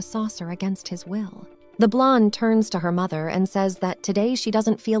empty the saucer against his will. The blonde turns to her mother and says that today she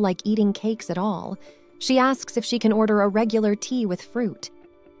doesn't feel like eating cakes at all. She asks if she can order a regular tea with fruit.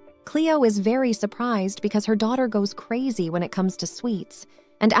 Cleo is very surprised because her daughter goes crazy when it comes to sweets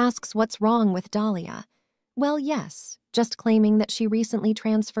and asks what's wrong with Dahlia. Well, yes, just claiming that she recently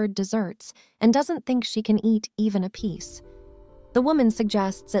transferred desserts and doesn't think she can eat even a piece. The woman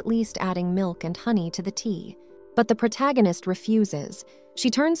suggests at least adding milk and honey to the tea, but the protagonist refuses. She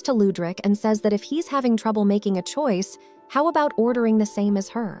turns to Ludwig and says that if he's having trouble making a choice, how about ordering the same as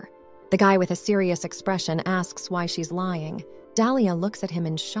her? The guy with a serious expression asks why she's lying. Dahlia looks at him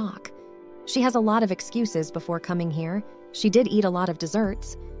in shock. She has a lot of excuses before coming here. She did eat a lot of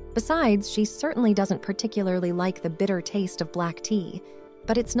desserts. Besides, she certainly doesn't particularly like the bitter taste of black tea,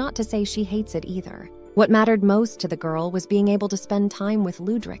 but it's not to say she hates it either. What mattered most to the girl was being able to spend time with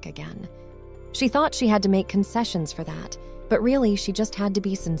Ludwig again. She thought she had to make concessions for that, but really she just had to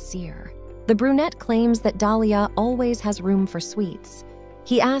be sincere. The brunette claims that Dahlia always has room for sweets.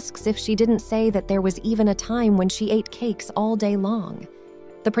 He asks if she didn't say that there was even a time when she ate cakes all day long.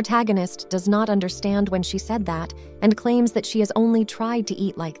 The protagonist does not understand when she said that and claims that she has only tried to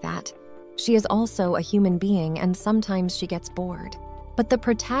eat like that. She is also a human being and sometimes she gets bored. But the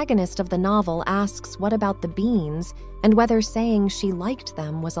protagonist of the novel asks what about the beans and whether saying she liked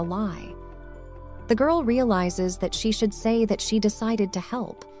them was a lie. The girl realizes that she should say that she decided to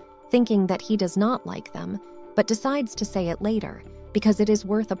help, thinking that he does not like them, but decides to say it later because it is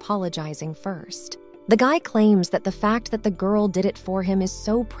worth apologizing first. The guy claims that the fact that the girl did it for him is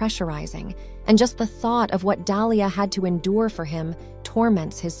so pressurizing, and just the thought of what Dahlia had to endure for him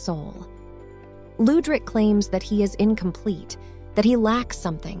torments his soul. Ludwig claims that he is incomplete, that he lacks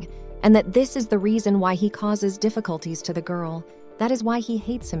something, and that this is the reason why he causes difficulties to the girl. That is why he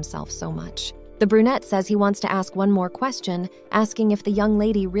hates himself so much. The brunette says he wants to ask one more question, asking if the young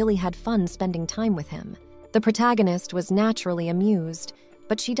lady really had fun spending time with him. The protagonist was naturally amused,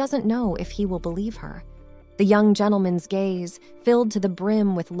 but she doesn't know if he will believe her. The young gentleman's gaze, filled to the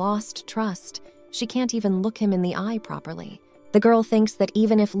brim with lost trust, she can't even look him in the eye properly. The girl thinks that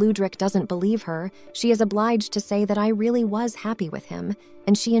even if Ludwig doesn't believe her, she is obliged to say that I really was happy with him,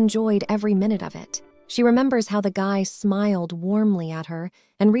 and she enjoyed every minute of it. She remembers how the guy smiled warmly at her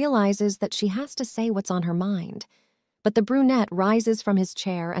and realizes that she has to say what's on her mind. But the brunette rises from his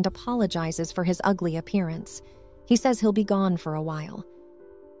chair and apologizes for his ugly appearance. He says he'll be gone for a while.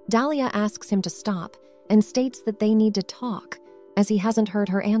 Dahlia asks him to stop and states that they need to talk, as he hasn't heard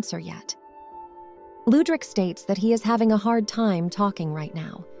her answer yet. Ludwig states that he is having a hard time talking right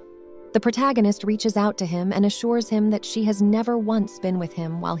now. The protagonist reaches out to him and assures him that she has never once been with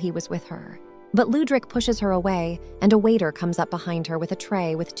him while he was with her. But Ludwig pushes her away, and a waiter comes up behind her with a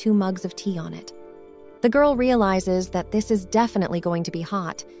tray with 2 mugs of tea on it. The girl realizes that this is definitely going to be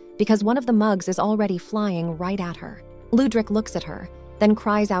hot because one of the mugs is already flying right at her. Ludwig looks at her, then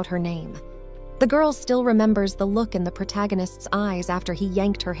cries out her name. The girl still remembers the look in the protagonist's eyes after he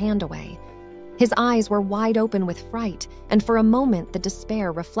yanked her hand away. His eyes were wide open with fright, and for a moment the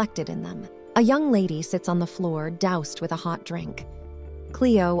despair reflected in them. A young lady sits on the floor, doused with a hot drink.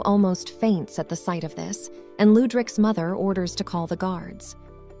 Cleo almost faints at the sight of this, and Ludwig's mother orders to call the guards.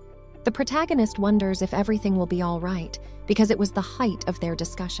 The protagonist wonders if everything will be all right, because it was the height of their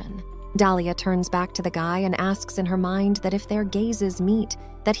discussion. Dahlia turns back to the guy and asks in her mind that if their gazes meet,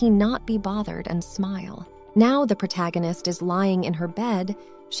 that he not be bothered and smile. Now the protagonist is lying in her bed.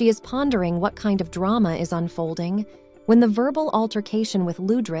 She is pondering what kind of drama is unfolding when the verbal altercation with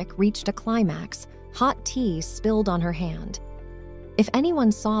Ludwig reached a climax. Hot tea spilled on her hand. If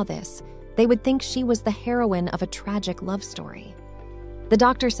anyone saw this, they would think she was the heroine of a tragic love story. The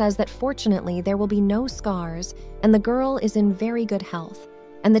doctor says that fortunately there will be no scars and the girl is in very good health,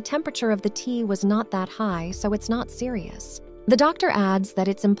 and the temperature of the tea was not that high, so it's not serious. The doctor adds that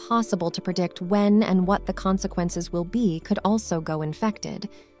it's impossible to predict when and what the consequences will be could also go infected,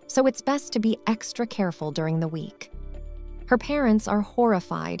 so it's best to be extra careful during the week. Her parents are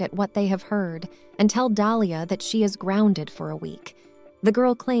horrified at what they have heard and tell Dahlia that she is grounded for a week. The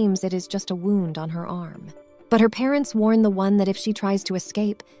girl claims it is just a wound on her arm. But her parents warn the one that if she tries to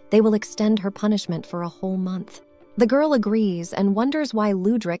escape, they will extend her punishment for a whole month. The girl agrees and wonders why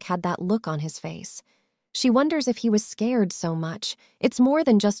Ludwig had that look on his face. She wonders if he was scared so much. It's more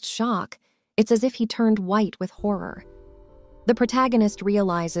than just shock. It's as if he turned white with horror. The protagonist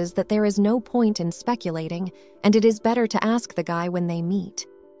realizes that there is no point in speculating, and it is better to ask the guy when they meet.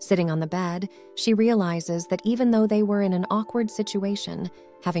 Sitting on the bed, she realizes that even though they were in an awkward situation,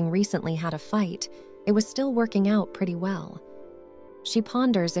 having recently had a fight, it was still working out pretty well. She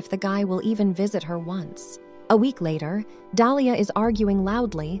ponders if the guy will even visit her once. A week later, Dahlia is arguing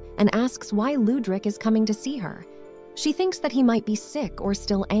loudly and asks why Ludwig is coming to see her. She thinks that he might be sick or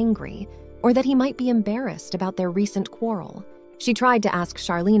still angry, or that he might be embarrassed about their recent quarrel. She tried to ask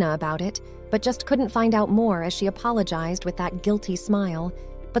Charlena about it, but just couldn't find out more as she apologized with that guilty smile,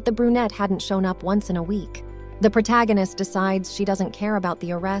 but the brunette hadn't shown up once in a week. The protagonist decides she doesn't care about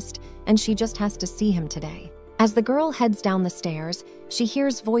the arrest and she just has to see him today. As the girl heads down the stairs, she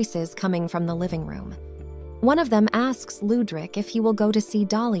hears voices coming from the living room. One of them asks Ludwig if he will go to see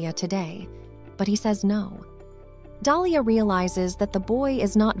Dahlia today, but he says no. Dahlia realizes that the boy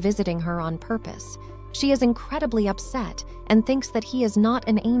is not visiting her on purpose. She is incredibly upset and thinks that he is not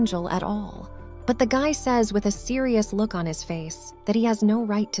an angel at all. But the guy says with a serious look on his face that he has no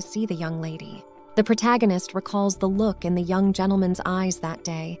right to see the young lady. The protagonist recalls the look in the young gentleman's eyes that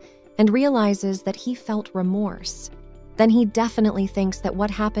day and realizes that he felt remorse. Then he definitely thinks that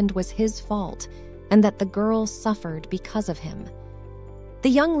what happened was his fault and that the girl suffered because of him. The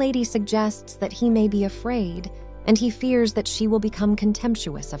young lady suggests that he may be afraid, and he fears that she will become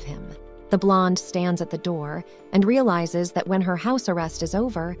contemptuous of him. The blonde stands at the door and realizes that when her house arrest is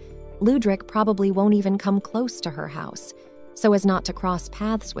over, Ludwig probably won't even come close to her house, so as not to cross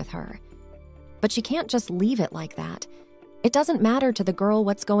paths with her. But she can't just leave it like that. It doesn't matter to the girl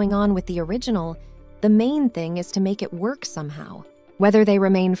what's going on with the original. The main thing is to make it work somehow. Whether they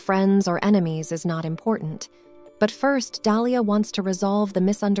remain friends or enemies is not important. But first, Dahlia wants to resolve the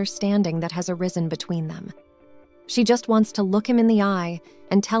misunderstanding that has arisen between them. She just wants to look him in the eye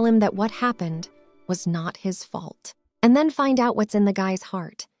and tell him that what happened was not his fault, and then find out what's in the guy's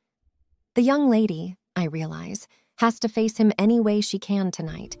heart. The young lady, I realize, has to face him any way she can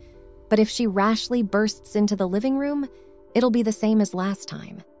tonight, but if she rashly bursts into the living room, it'll be the same as last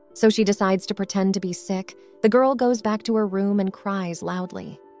time. So she decides to pretend to be sick. The girl goes back to her room and cries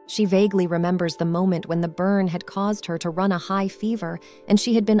loudly. She vaguely remembers the moment when the burn had caused her to run a high fever and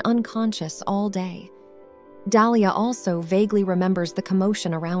she had been unconscious all day. Dahlia also vaguely remembers the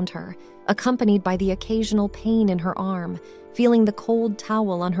commotion around her, accompanied by the occasional pain in her arm, feeling the cold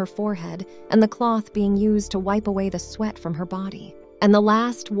towel on her forehead and the cloth being used to wipe away the sweat from her body. And the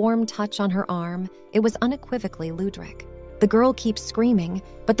last warm touch on her arm, it was unequivocally Ludwig. The girl keeps screaming,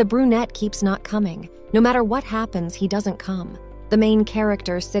 but the brunette keeps not coming. No matter what happens, he doesn't come. The main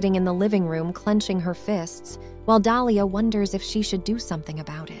character sitting in the living room clenching her fists, while Dahlia wonders if she should do something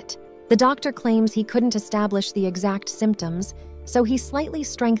about it. The doctor claims he couldn't establish the exact symptoms, so he slightly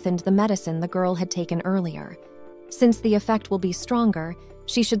strengthened the medicine the girl had taken earlier. Since the effect will be stronger,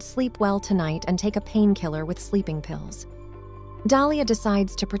 she should sleep well tonight and take a painkiller with sleeping pills. Dahlia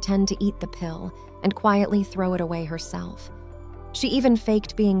decides to pretend to eat the pill and quietly throw it away herself. She even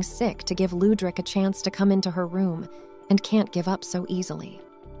faked being sick to give Ludwig a chance to come into her room and can't give up so easily.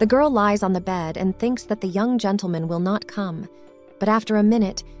 The girl lies on the bed and thinks that the young gentleman will not come, but after a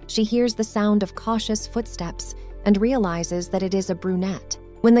minute, she hears the sound of cautious footsteps and realizes that it is a brunette.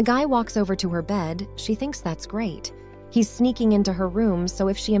 When the guy walks over to her bed, she thinks that's great. He's sneaking into her room, so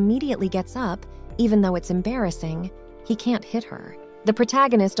if she immediately gets up, even though it's embarrassing, he can't hit her. The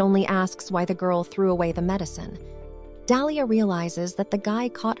protagonist only asks why the girl threw away the medicine. Dahlia realizes that the guy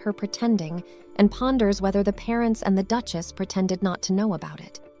caught her pretending and ponders whether the parents and the Duchess pretended not to know about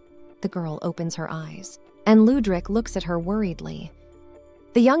it. The girl opens her eyes, and Ludwig looks at her worriedly.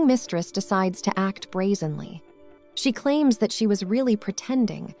 The young mistress decides to act brazenly. She claims that she was really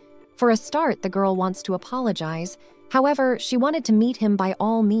pretending. For a start, the girl wants to apologize. However, she wanted to meet him by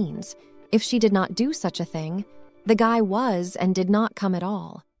all means. If she did not do such a thing, the guy was and did not come at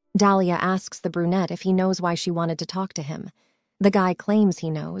all. Dahlia asks the brunette if he knows why she wanted to talk to him. The guy claims he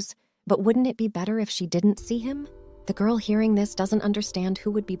knows, but wouldn't it be better if she didn't see him? The girl hearing this doesn't understand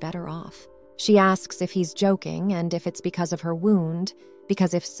who would be better off. She asks if he's joking and if it's because of her wound,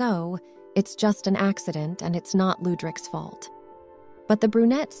 because if so, it's just an accident and it's not Ludwig's fault. But the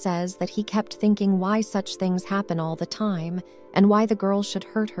brunette says that he kept thinking why such things happen all the time and why the girl should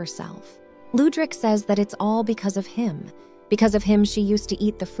hurt herself. Ludwig says that it's all because of him. Because of him, she used to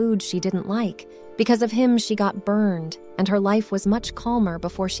eat the food she didn't like. Because of him, she got burned, and her life was much calmer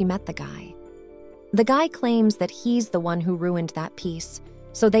before she met the guy. The guy claims that he's the one who ruined that peace,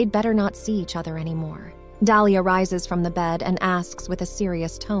 so they'd better not see each other anymore. Dahlia rises from the bed and asks with a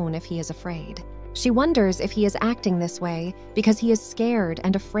serious tone if he is afraid. She wonders if he is acting this way because he is scared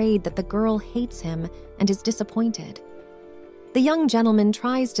and afraid that the girl hates him and is disappointed. The young gentleman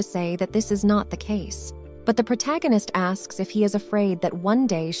tries to say that this is not the case, but the protagonist asks if he is afraid that one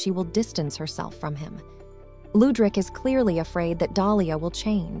day she will distance herself from him. Ludwig is clearly afraid that Dahlia will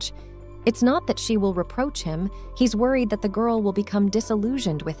change. It's not that she will reproach him, he's worried that the girl will become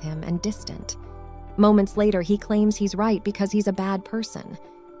disillusioned with him and distant. Moments later, he claims he's right because he's a bad person.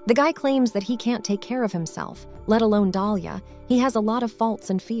 The guy claims that he can't take care of himself, let alone Dahlia. He has a lot of faults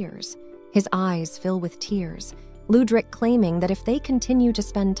and fears. His eyes fill with tears. Ludwig claiming that if they continue to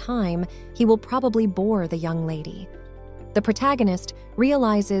spend time, he will probably bore the young lady. The protagonist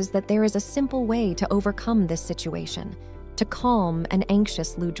realizes that there is a simple way to overcome this situation, to calm an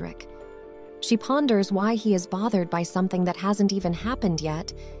anxious Ludwig. She ponders why he is bothered by something that hasn't even happened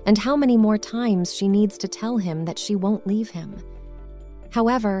yet, and how many more times she needs to tell him that she won't leave him.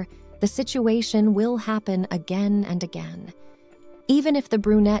 However, the situation will happen again and again. Even if the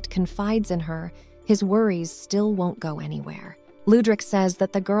brunette confides in her, his worries still won't go anywhere. Ludwig says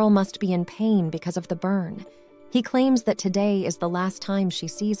that the girl must be in pain because of the burn. He claims that today is the last time she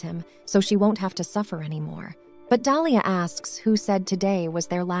sees him, so she won't have to suffer anymore. But Dahlia asks who said today was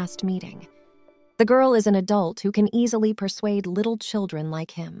their last meeting. The girl is an adult who can easily persuade little children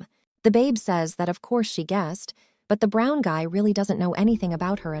like him. The babe says that of course she guessed, but the brown guy really doesn't know anything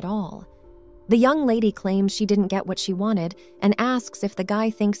about her at all. The young lady claims she didn't get what she wanted and asks if the guy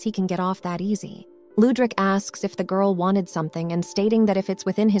thinks he can get off that easy. Ludwig asks if the girl wanted something and stating that if it's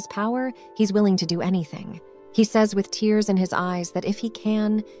within his power, he's willing to do anything. He says with tears in his eyes that if he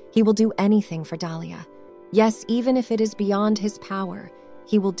can, he will do anything for Dahlia. Yes, even if it is beyond his power,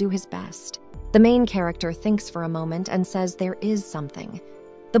 he will do his best. The main character thinks for a moment and says there is something.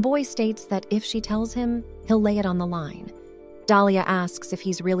 The boy states that if she tells him, he'll lay it on the line. Dahlia asks if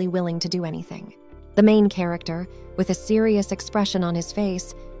he's really willing to do anything. The main character, with a serious expression on his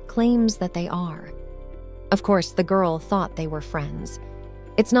face, claims that they are. Of course, the girl thought they were friends.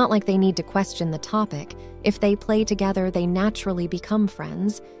 It's not like they need to question the topic. If they play together, they naturally become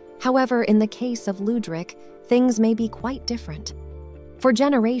friends. However, in the case of Ludwig, things may be quite different. For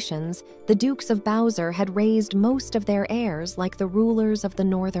generations, the Dukes of Bowser had raised most of their heirs like the rulers of the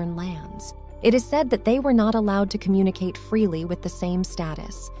northern lands. It is said that they were not allowed to communicate freely with the same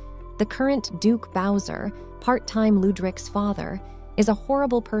status. The current Duke Bowser, part-time Ludwig's father, is a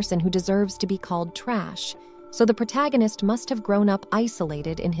horrible person who deserves to be called trash, so the protagonist must have grown up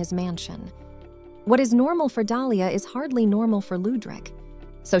isolated in his mansion. What is normal for Dahlia is hardly normal for Ludwig,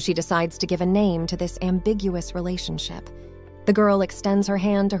 so she decides to give a name to this ambiguous relationship. The girl extends her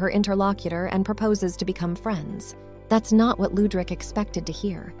hand to her interlocutor and proposes to become friends. That's not what Ludwig expected to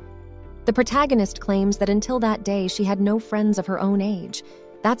hear. The protagonist claims that until that day she had no friends of her own age.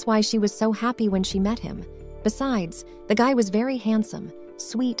 That's why she was so happy when she met him. Besides, the guy was very handsome,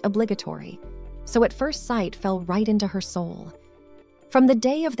 sweet, obligatory, so at first sight fell right into her soul. From the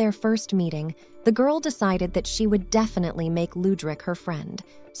day of their first meeting, the girl decided that she would definitely make Ludwig her friend,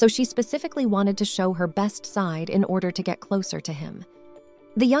 so she specifically wanted to show her best side in order to get closer to him.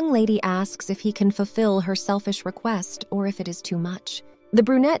 The young lady asks if he can fulfill her selfish request or if it is too much. The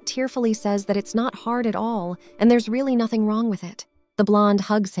brunette tearfully says that it's not hard at all and there's really nothing wrong with it. The blonde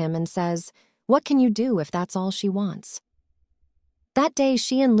hugs him and says, "What can you do if that's all she wants?" That day,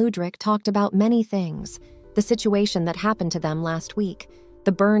 she and Ludwig talked about many things: the situation that happened to them last week,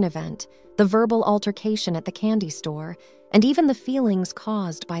 the burn event, the verbal altercation at the candy store, and even the feelings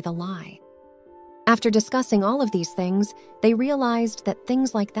caused by the lie. After discussing all of these things, they realized that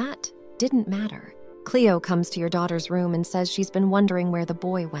things like that didn't matter. Cleo comes to your daughter's room and says she's been wondering where the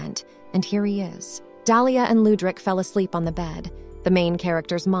boy went, and here he is. Dahlia and Ludwig fell asleep on the bed. The main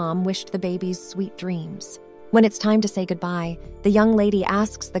character's mom wished the babies sweet dreams. When it's time to say goodbye, the young lady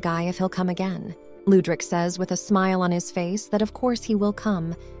asks the guy if he'll come again. Ludwig says with a smile on his face that of course he will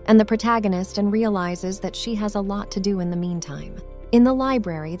come, and the protagonist realizes that she has a lot to do in the meantime. In the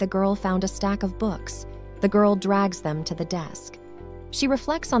library, the girl found a stack of books. The girl drags them to the desk. She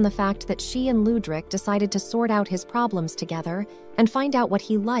reflects on the fact that she and Ludwig decided to sort out his problems together and find out what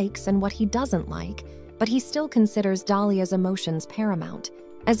he likes and what he doesn't like, but he still considers Dahlia's emotions paramount,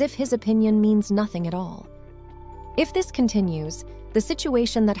 as if his opinion means nothing at all. If this continues, the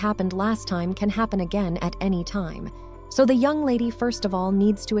situation that happened last time can happen again at any time, so the young lady first of all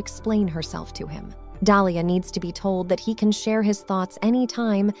needs to explain herself to him. Dahlia needs to be told that he can share his thoughts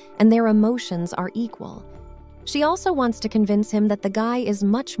anytime and their emotions are equal. She also wants to convince him that the guy is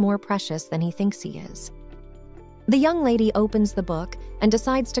much more precious than he thinks he is. The young lady opens the book and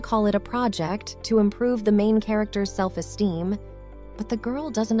decides to call it a project to improve the main character's self-esteem, but the girl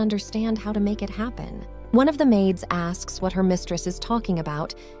doesn't understand how to make it happen. One of the maids asks what her mistress is talking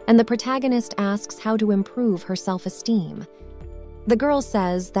about, and the protagonist asks how to improve her self-esteem. The girl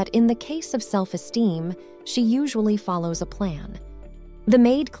says that in the case of self-esteem, she usually follows a plan. The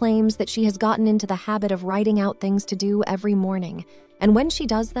maid claims that she has gotten into the habit of writing out things to do every morning, and when she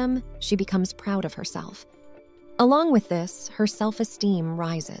does them, she becomes proud of herself. Along with this, her self-esteem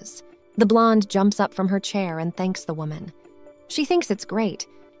rises. The blonde jumps up from her chair and thanks the woman. She thinks it's great,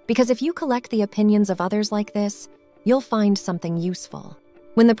 because if you collect the opinions of others like this, you'll find something useful.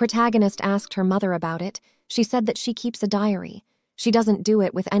 When the protagonist asked her mother about it, she said that she keeps a diary. She doesn't do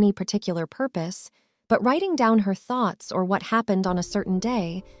it with any particular purpose, but writing down her thoughts or what happened on a certain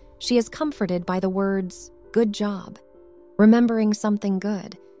day, she is comforted by the words, "good job," remembering something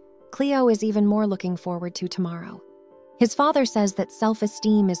good. Cleo is even more looking forward to tomorrow. His father says that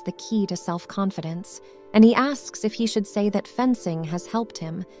self-esteem is the key to self-confidence, and he asks if he should say that fencing has helped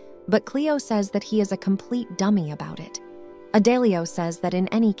him, but Cleo says that he is a complete dummy about it. Adelio says that in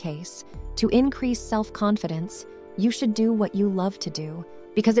any case, to increase self-confidence, you should do what you love to do,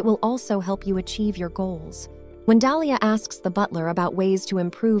 because it will also help you achieve your goals. When Dahlia asks the butler about ways to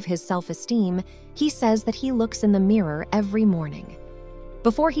improve his self-esteem, he says that he looks in the mirror every morning.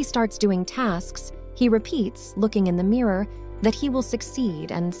 Before he starts doing tasks, he repeats, looking in the mirror, that he will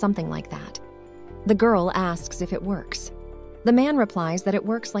succeed and something like that. The girl asks if it works. The man replies that it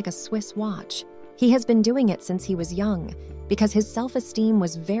works like a Swiss watch. He has been doing it since he was young, because his self-esteem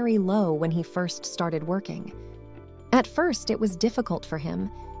was very low when he first started working. At first, it was difficult for him.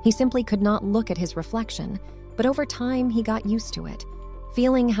 He simply could not look at his reflection, but over time he got used to it,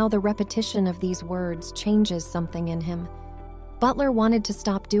 feeling how the repetition of these words changes something in him. Butler wanted to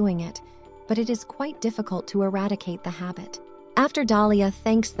stop doing it, but it is quite difficult to eradicate the habit. After Dahlia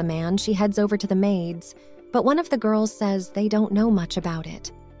thanks the man, she heads over to the maids, but one of the girls says they don't know much about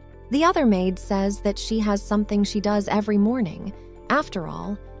it. The other maid says that she has something she does every morning, after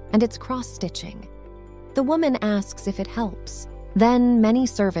all, and it's cross-stitching. The woman asks if it helps. Then many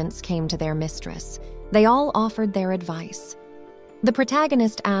servants came to their mistress. They all offered their advice. The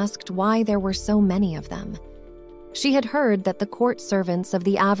protagonist asked why there were so many of them. She had heard that the court servants of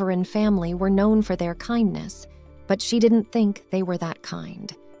the Averin family were known for their kindness, but she didn't think they were that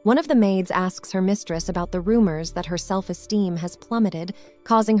kind. One of the maids asks her mistress about the rumors that her self-esteem has plummeted,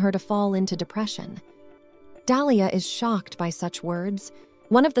 causing her to fall into depression. Dahlia is shocked by such words.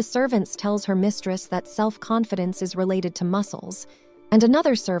 One of the servants tells her mistress that self-confidence is related to muscles, and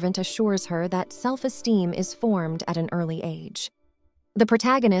another servant assures her that self-esteem is formed at an early age. The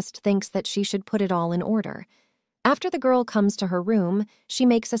protagonist thinks that she should put it all in order. After the girl comes to her room, she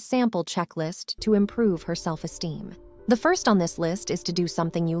makes a sample checklist to improve her self-esteem. The first on this list is to do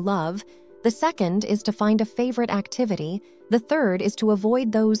something you love. The second is to find a favorite activity. The third is to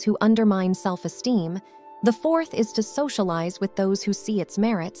avoid those who undermine self-esteem. The fourth is to socialize with those who see its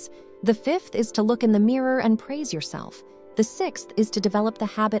merits. The fifth is to look in the mirror and praise yourself. The sixth is to develop the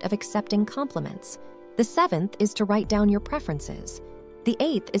habit of accepting compliments. The seventh is to write down your preferences. The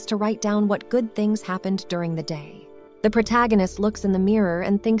eighth is to write down what good things happened during the day. The protagonist looks in the mirror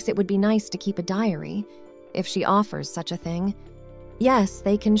and thinks it would be nice to keep a diary, if she offers such a thing. Yes,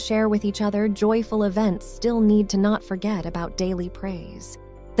 they can share with each other joyful events, still need to not forget about daily praise.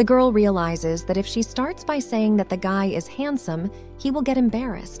 The girl realizes that if she starts by saying that the guy is handsome, he will get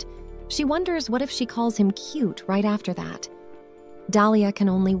embarrassed. She wonders what if she calls him cute right after that. Dahlia can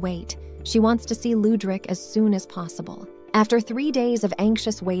only wait. She wants to see Ludwig as soon as possible. After 3 days of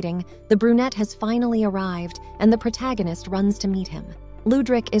anxious waiting, the brunette has finally arrived, and the protagonist runs to meet him.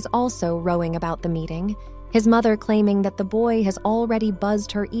 Ludwig is also rowing about the meeting, his mother claiming that the boy has already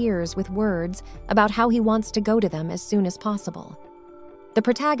buzzed her ears with words about how he wants to go to them as soon as possible. The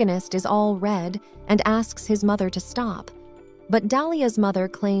protagonist is all red and asks his mother to stop, but Dahlia's mother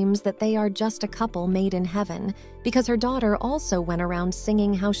claims that they are just a couple made in heaven because her daughter also went around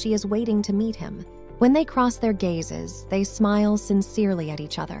singing how she is waiting to meet him. When they cross their gazes, they smile sincerely at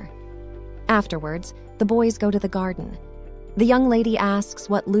each other. Afterwards, the boys go to the garden. The young lady asks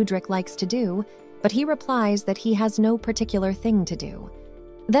what Ludwig likes to do, but he replies that he has no particular thing to do.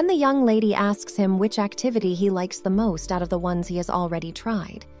 Then the young lady asks him which activity he likes the most out of the ones he has already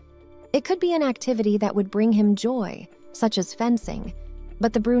tried. It could be an activity that would bring him joy, such as fencing,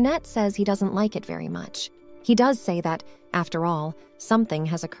 but the brunette says he doesn't like it very much. He does say that, after all, something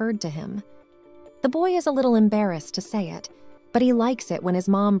has occurred to him. The boy is a little embarrassed to say it, but he likes it when his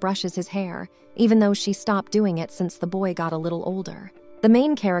mom brushes his hair, even though she stopped doing it since the boy got a little older. The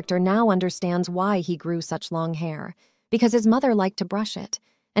main character now understands why he grew such long hair, because his mother liked to brush it,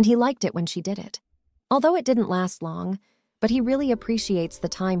 and he liked it when she did it. Although it didn't last long, but he really appreciates the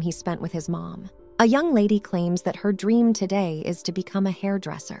time he spent with his mom. A young lady claims that her dream today is to become a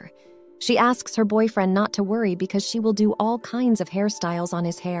hairdresser. She asks her boyfriend not to worry because she will do all kinds of hairstyles on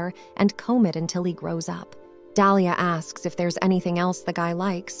his hair and comb it until he grows up. Dahlia asks if there's anything else the guy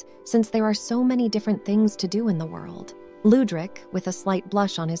likes, since there are so many different things to do in the world. Ludwig, with a slight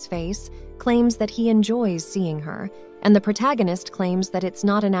blush on his face, claims that he enjoys seeing her, and the protagonist claims that it's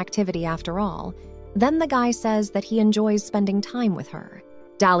not an activity after all. Then the guy says that he enjoys spending time with her.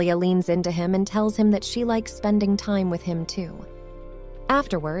 Dahlia leans into him and tells him that she likes spending time with him too.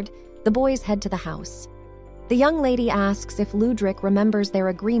 Afterward, the boys head to the house. The young lady asks if Ludwig remembers their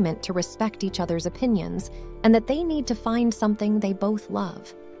agreement to respect each other's opinions and that they need to find something they both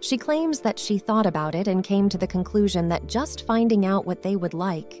love. She claims that she thought about it and came to the conclusion that just finding out what they would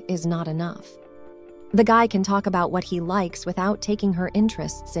like is not enough. The guy can talk about what he likes without taking her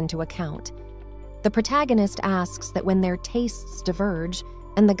interests into account. The protagonist asks that when their tastes diverge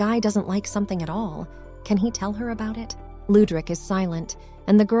and the guy doesn't like something at all, can he tell her about it? Ludwig is silent,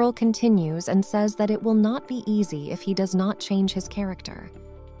 and the girl continues and says that it will not be easy if he does not change his character.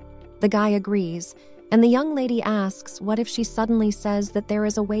 The guy agrees, and the young lady asks what if she suddenly says that there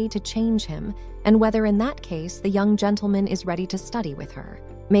is a way to change him, and whether in that case the young gentleman is ready to study with her.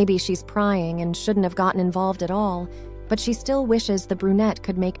 Maybe she's prying and shouldn't have gotten involved at all, but she still wishes the brunette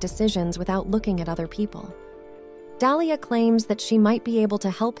could make decisions without looking at other people. Dahlia claims that she might be able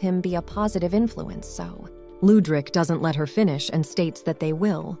to help him be a positive influence, so Ludwig doesn't let her finish and states that they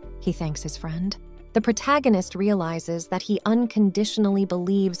will. He thanks his friend. The protagonist realizes that he unconditionally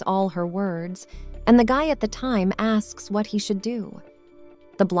believes all her words, and the guy at the time asks what he should do.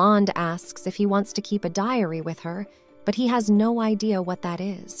 The blonde asks if he wants to keep a diary with her, but he has no idea what that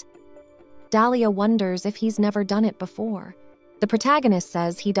is. Dahlia wonders if he's never done it before. The protagonist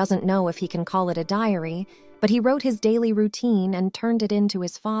says he doesn't know if he can call it a diary, but he wrote his daily routine and turned it in to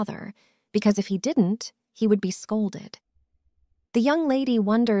his father, because if he didn't, he would be scolded. The young lady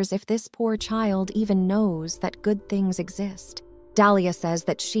wonders if this poor child even knows that good things exist. Dahlia says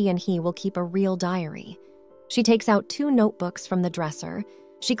that she and he will keep a real diary. She takes out 2 notebooks from the dresser.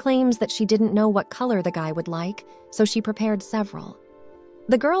 She claims that she didn't know what color the guy would like, so she prepared several.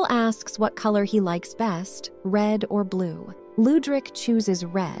 The girl asks what color he likes best, red or blue. Ludwig chooses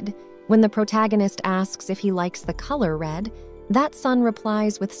red. When the protagonist asks if he likes the color red, that son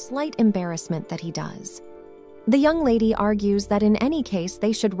replies with slight embarrassment that he does. The young lady argues that in any case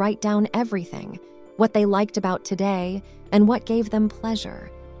they should write down everything, what they liked about today and what gave them pleasure,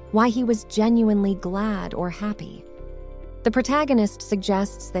 why he was genuinely glad or happy. The protagonist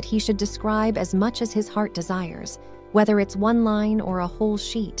suggests that he should describe as much as his heart desires, whether it's one line or a whole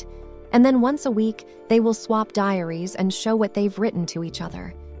sheet, and then once a week they will swap diaries and show what they've written to each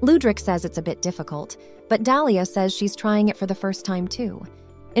other. Ludwig says it's a bit difficult, but Dahlia says she's trying it for the first time too.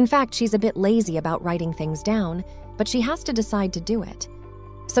 In fact, she's a bit lazy about writing things down, but she has to decide to do it.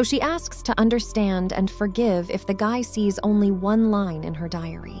 So she asks to understand and forgive if the guy sees only one line in her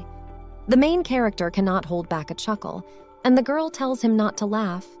diary. The main character cannot hold back a chuckle, and the girl tells him not to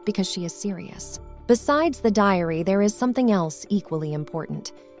laugh because she is serious. Besides the diary, there is something else equally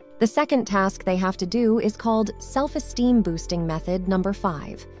important. The second task they have to do is called Self-Esteem Boosting Method number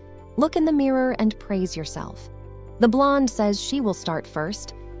 5. Look in the mirror and praise yourself. The blonde says she will start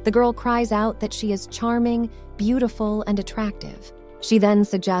first. The girl cries out that she is charming, beautiful, and attractive. She then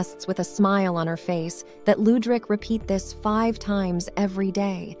suggests with a smile on her face that Ludwig repeat this 5 times every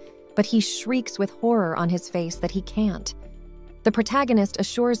day, but he shrieks with horror on his face that he can't. The protagonist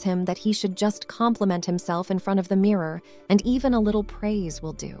assures him that he should just compliment himself in front of the mirror, and even a little praise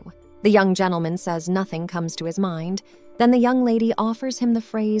will do. The young gentleman says nothing comes to his mind. Then the young lady offers him the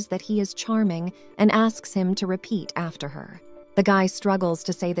phrase that he is charming and asks him to repeat after her. The guy struggles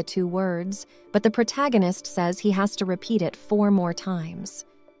to say the 2 words, but the protagonist says he has to repeat it 4 more times.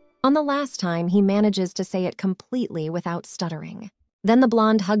 On the last time, he manages to say it completely without stuttering. Then the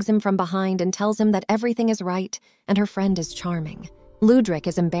blonde hugs him from behind and tells him that everything is right and her friend is charming. Ludwig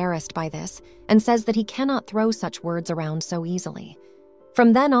is embarrassed by this and says that he cannot throw such words around so easily.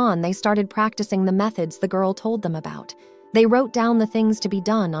 From then on, they started practicing the methods the girl told them about. They wrote down the things to be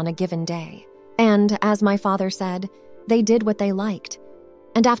done on a given day. And, as my father said, they did what they liked.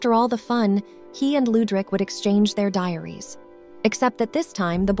 And after all the fun, he and Ludwig would exchange their diaries. Except that this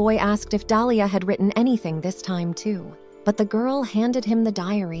time, the boy asked if Dahlia had written anything this time too. But the girl handed him the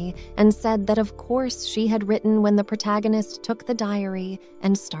diary and said that of course she had written when the protagonist took the diary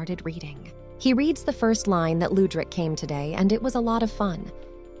and started reading. He reads the first line that Ludwig came today, and it was a lot of fun.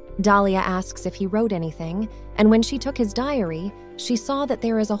 Dahlia asks if he wrote anything, and when she took his diary, she saw that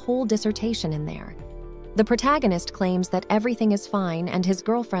there is a whole dissertation in there. The protagonist claims that everything is fine and his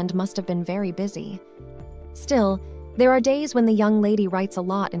girlfriend must have been very busy. Still, there are days when the young lady writes a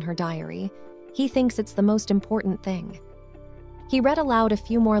lot in her diary. He thinks it's the most important thing. He read aloud a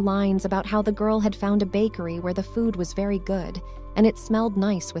few more lines about how the girl had found a bakery where the food was very good, and it smelled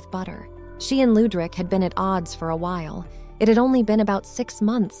nice with butter. She and Ludwig had been at odds for a while. It had only been about 6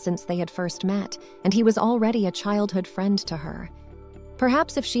 months since they had first met, and he was already a childhood friend to her.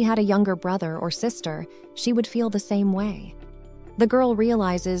 Perhaps if she had a younger brother or sister, she would feel the same way. The girl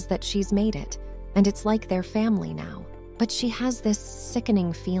realizes that she's made it, and it's like their family now. But she has this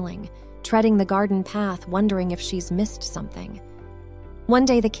sickening feeling, treading the garden path, wondering if she's missed something. One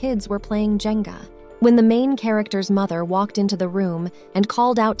day the kids were playing Jenga when the main character's mother walked into the room and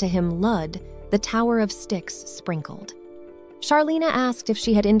called out to him, "Lud," the tower of sticks sprinkled. Charlena asked if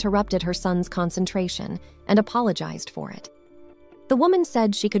she had interrupted her son's concentration and apologized for it. The woman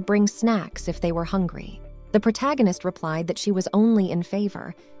said she could bring snacks if they were hungry. The protagonist replied that she was only in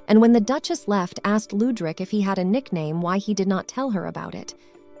favor, and when the Duchess left, asked Ludwig if he had a nickname, why he did not tell her about it.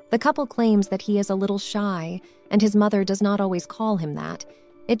 The couple claims that he is a little shy, and his mother does not always call him that.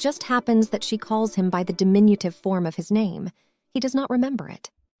 It just happens that she calls him by the diminutive form of his name. He does not remember it.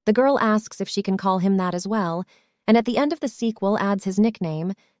 The girl asks if she can call him that as well, and at the end of the sequel adds his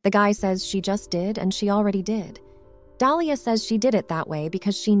nickname. The guy says she just did, and she already did. Dahlia says she did it that way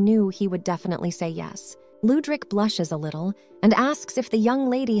because she knew he would definitely say yes. Ludwig blushes a little and asks if the young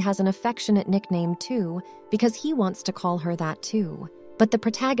lady has an affectionate nickname too, because he wants to call her that too. But the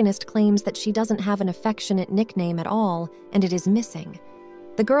protagonist claims that she doesn't have an affectionate nickname at all, and it is missing.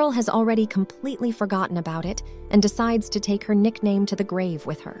 The girl has already completely forgotten about it and decides to take her nickname to the grave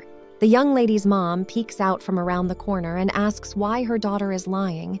with her. The young lady's mom peeks out from around the corner and asks why her daughter is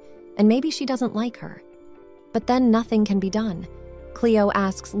lying, and maybe she doesn't like her. But then nothing can be done. Cleo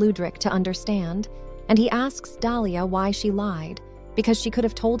asks Ludwig to understand, and he asks Dahlia why she lied, because she could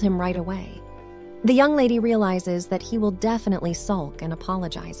have told him right away. The young lady realizes that he will definitely sulk and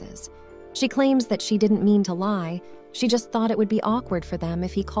apologizes. She claims that she didn't mean to lie, she just thought it would be awkward for them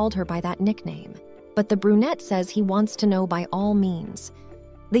if he called her by that nickname. But the brunette says he wants to know by all means.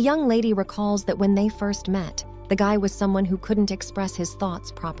 The young lady recalls that when they first met, the guy was someone who couldn't express his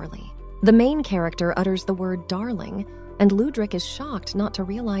thoughts properly. The main character utters the word darling, and Ludwig is shocked not to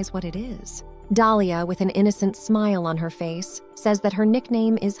realize what it is. Dahlia, with an innocent smile on her face, says that her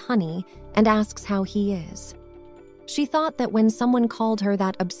nickname is Honey and asks how he is. She thought that when someone called her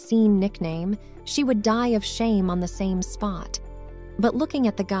that obscene nickname, she would die of shame on the same spot. But looking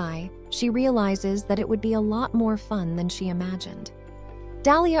at the guy, she realizes that it would be a lot more fun than she imagined.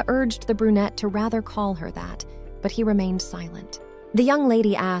 Dahlia urged the brunette to rather call her that, but he remained silent. The young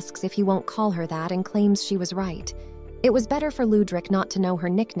lady asks if he won't call her that and claims she was right. It was better for Ludwig not to know her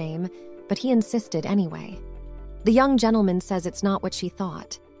nickname, but he insisted anyway. The young gentleman says it's not what she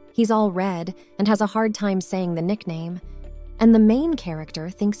thought. He's all red and has a hard time saying the nickname, and the main character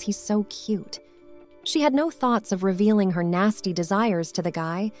thinks he's so cute. She had no thoughts of revealing her nasty desires to the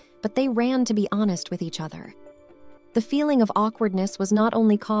guy, but they ran to be honest with each other. The feeling of awkwardness was not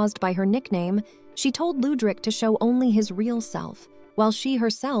only caused by her nickname, she told Ludwig to show only his real self, while she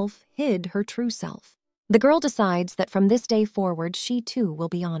herself hid her true self. The girl decides that from this day forward, she too will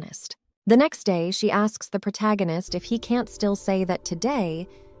be honest. The next day, she asks the protagonist if he can't still say that today,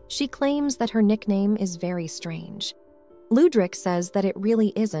 she claims that her nickname is very strange. Ludwig says that it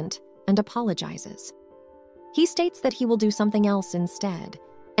really isn't and apologizes. He states that he will do something else instead,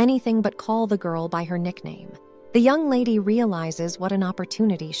 anything but call the girl by her nickname. The young lady realizes what an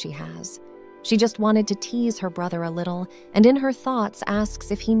opportunity she has. She just wanted to tease her brother a little, and in her thoughts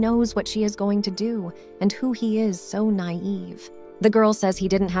asks if he knows what she is going to do and who he is so naive. The girl says he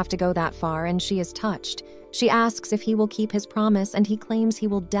didn't have to go that far, and she is touched. She asks if he will keep his promise, and he claims he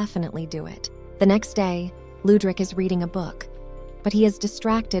will definitely do it. The next day, Ludwig is reading a book, but he is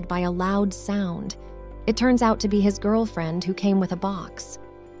distracted by a loud sound. It turns out to be his girlfriend who came with a box.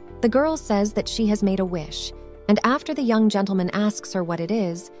 The girl says that she has made a wish, and after the young gentleman asks her what it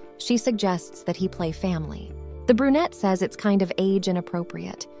is, she suggests that he play family. The brunette says it's kind of age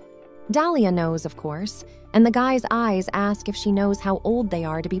inappropriate. Dahlia knows, of course, and the guy's eyes ask if she knows how old they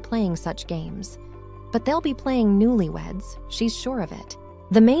are to be playing such games. But they'll be playing newlyweds, she's sure of it.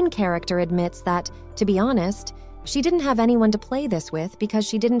 The main character admits that, to be honest, she didn't have anyone to play this with because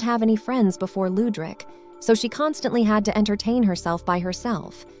she didn't have any friends before Ludwig, so she constantly had to entertain herself by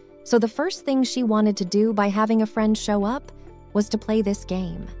herself. So the first thing she wanted to do by having a friend show up was to play this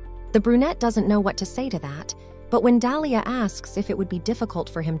game. The brunette doesn't know what to say to that, but when Dahlia asks if it would be difficult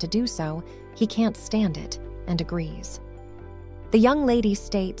for him to do so, he can't stand it and agrees. The young lady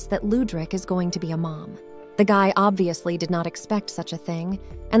states that Ludwig is going to be a mom. The guy obviously did not expect such a thing,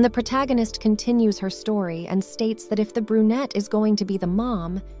 and the protagonist continues her story and states that if the brunette is going to be the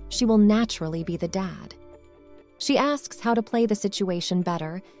mom, she will naturally be the dad. She asks how to play the situation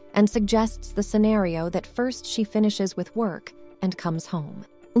better and suggests the scenario that first she finishes with work and comes home.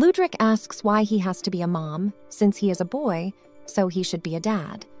 Ludwig asks why he has to be a mom, since he is a boy, so he should be a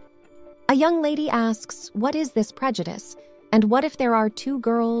dad. A young lady asks, what is this prejudice, and what if there are 2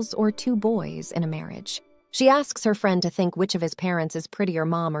 girls or 2 boys in a marriage? She asks her friend to think which of his parents is prettier,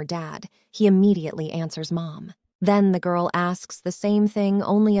 mom or dad. He immediately answers mom. Then the girl asks the same thing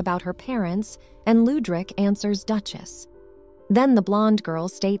only about her parents, and Ludwig answers Duchess. Then the blonde girl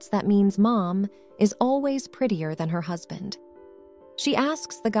states that means mom is always prettier than her husband. She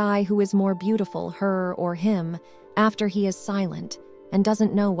asks the guy who is more beautiful, her or him, after he is silent and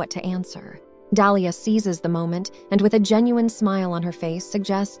doesn't know what to answer. Dahlia seizes the moment and with a genuine smile on her face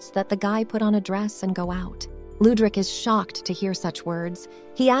suggests that the guy put on a dress and go out. Ludwig is shocked to hear such words.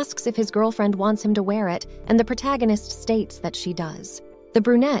 He asks if his girlfriend wants him to wear it, and the protagonist states that she does. The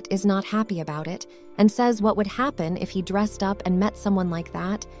brunette is not happy about it and says what would happen if he dressed up and met someone like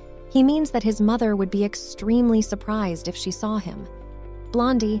that. He means that his mother would be extremely surprised if she saw him.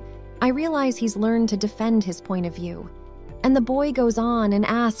 Blondie, I realize he's learned to defend his point of view. And the boy goes on and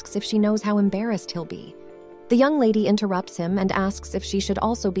asks if she knows how embarrassed he'll be. The young lady interrupts him and asks if she should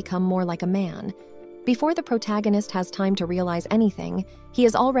also become more like a man. Before the protagonist has time to realize anything, he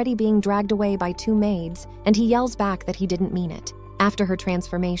is already being dragged away by 2 maids, and he yells back that he didn't mean it. After her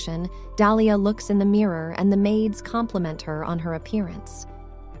transformation, Dahlia looks in the mirror and the maids compliment her on her appearance.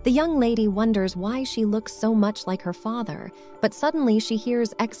 The young lady wonders why she looks so much like her father, but suddenly she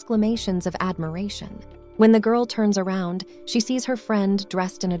hears exclamations of admiration. When the girl turns around, she sees her friend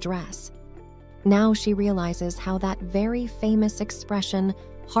dressed in a dress. Now she realizes how that very famous expression,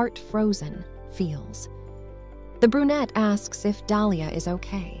 heart frozen, feels. The brunette asks if Dahlia is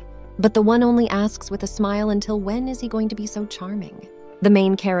okay, but the one only asks with a smile until when is he going to be so charming? The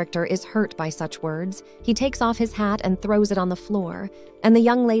main character is hurt by such words. He takes off his hat and throws it on the floor, and the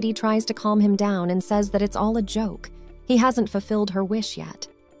young lady tries to calm him down and says that it's all a joke. He hasn't fulfilled her wish yet.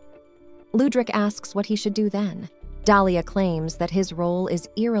 Ludwig asks what he should do then. Dahlia claims that his role is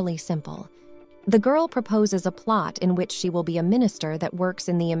eerily simple. The girl proposes a plot in which she will be a minister that works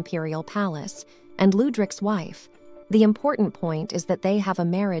in the imperial palace, and Ludwig's wife. The important point is that they have a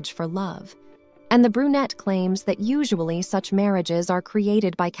marriage for love. And the brunette claims that usually such marriages are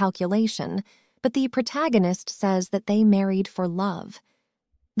created by calculation, but the protagonist says that they married for love.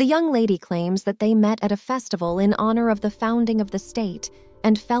 The young lady claims that they met at a festival in honor of the founding of the state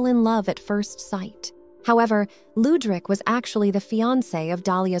and fell in love at first sight. However, Ludwig was actually the fiancé of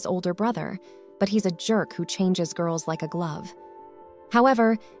Dahlia's older brother, but he's a jerk who changes girls like a glove.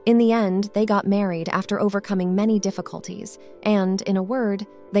 However, in the end, they got married after overcoming many difficulties, and, in a word,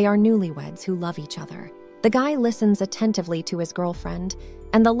 they are newlyweds who love each other. The guy listens attentively to his girlfriend,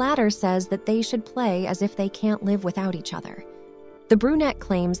 and the latter says that they should play as if they can't live without each other. The brunette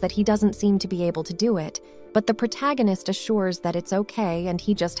claims that he doesn't seem to be able to do it, but the protagonist assures that it's okay and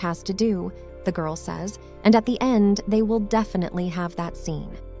he just has to do, the girl says, and at the end, they will definitely have that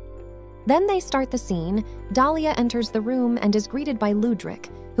scene. Then they start the scene. Dahlia enters the room and is greeted by Ludwig,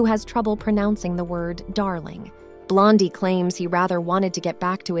 who has trouble pronouncing the word darling. Blondie claims he rather wanted to get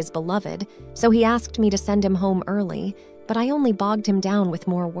back to his beloved, so he asked me to send him home early, but I only bogged him down with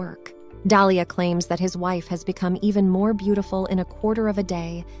more work. Dahlia claims that his wife has become even more beautiful in a quarter of a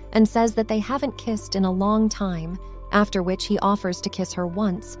day and says that they haven't kissed in a long time, after which he offers to kiss her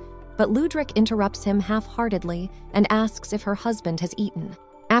once, but Ludwig interrupts him half-heartedly and asks if her husband has eaten.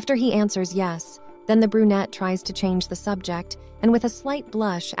 After he answers yes, then the brunette tries to change the subject and with a slight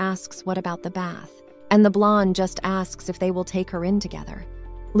blush asks what about the bath, and the blonde just asks if they will take her in together.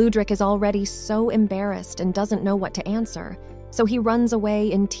 Ludwig is already so embarrassed and doesn't know what to answer, so he runs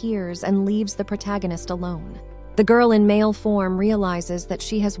away in tears and leaves the protagonist alone. The girl in male form realizes that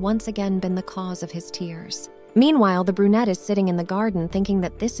she has once again been the cause of his tears. Meanwhile, the brunette is sitting in the garden thinking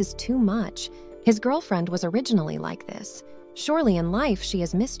that this is too much. His girlfriend was originally like this. Surely in life she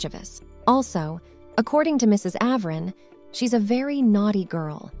is mischievous. Also, according to Mrs. Averin, she's a very naughty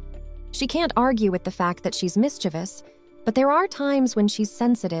girl. She can't argue with the fact that she's mischievous, but there are times when she's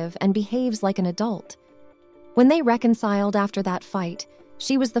sensitive and behaves like an adult. When they reconciled after that fight,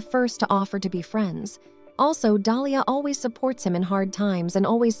 she was the first to offer to be friends. Also, Dahlia always supports him in hard times and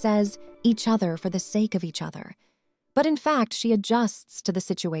always says, each other for the sake of each other. But in fact, she adjusts to the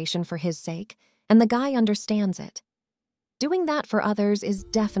situation for his sake, and the guy understands it. Doing that for others is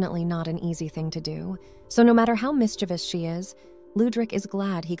definitely not an easy thing to do, so no matter how mischievous she is, Ludwig is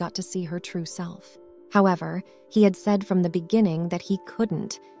glad he got to see her true self. However, he had said from the beginning that he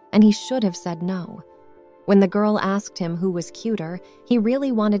couldn't, and he should have said no. When the girl asked him who was cuter, he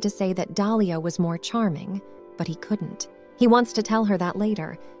really wanted to say that Dahlia was more charming, but he couldn't. He wants to tell her that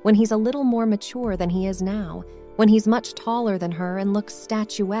later, when he's a little more mature than he is now, when he's much taller than her and looks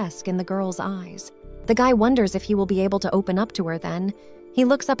statuesque in the girl's eyes. The guy wonders if he will be able to open up to her then. He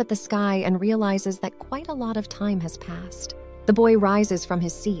looks up at the sky and realizes that quite a lot of time has passed. The boy rises from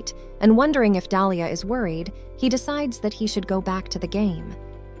his seat, and wondering if Dahlia is worried, he decides that he should go back to the game.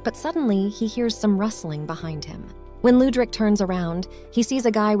 But suddenly, he hears some rustling behind him. When Ludwig turns around, he sees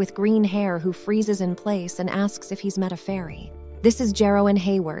a guy with green hair who freezes in place and asks if he's met a fairy. This is Jeroen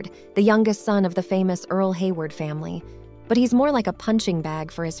Hayward, the youngest son of the famous Earl Hayward family, but he's more like a punching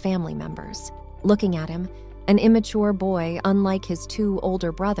bag for his family members. Looking at him, an immature boy unlike his two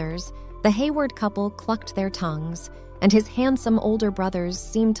older brothers, the Hayward couple clucked their tongues, and his handsome older brothers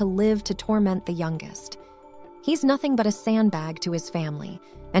seemed to live to torment the youngest. He's nothing but a sandbag to his family,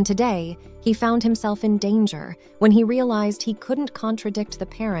 and today he found himself in danger when he realized he couldn't contradict the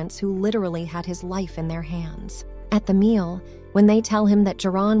parents who literally had his life in their hands. At the meal, when they tell him that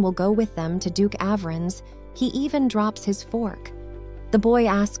Jeroen will go with them to Duke Averin's, he even drops his fork. The boy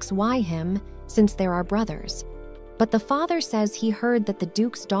asks why him, since there are brothers. But the father says he heard that the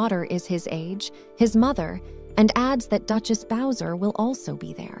Duke's daughter is his age, his mother, and adds that Duchess Bowser will also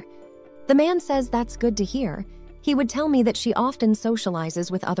be there. The man says that's good to hear. He would tell me that she often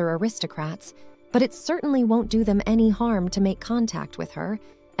socializes with other aristocrats, but it certainly won't do them any harm to make contact with her,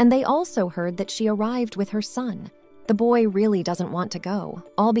 and they also heard that she arrived with her son. The boy really doesn't want to go,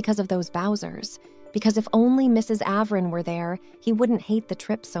 all because of those Bowsers, because if only Mrs. Averin were there, he wouldn't hate the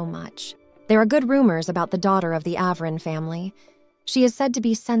trip so much. There are good rumors about the daughter of the Averin family. She is said to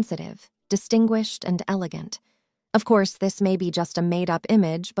be sensitive, distinguished, and elegant. Of course, this may be just a made-up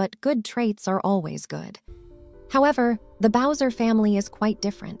image, but good traits are always good. However, the Bowser family is quite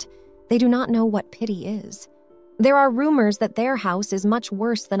different. They do not know what pity is. There are rumors that their house is much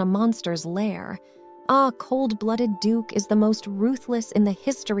worse than a monster's lair. Ah, cold-blooded Duke is the most ruthless in the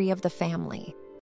history of the family.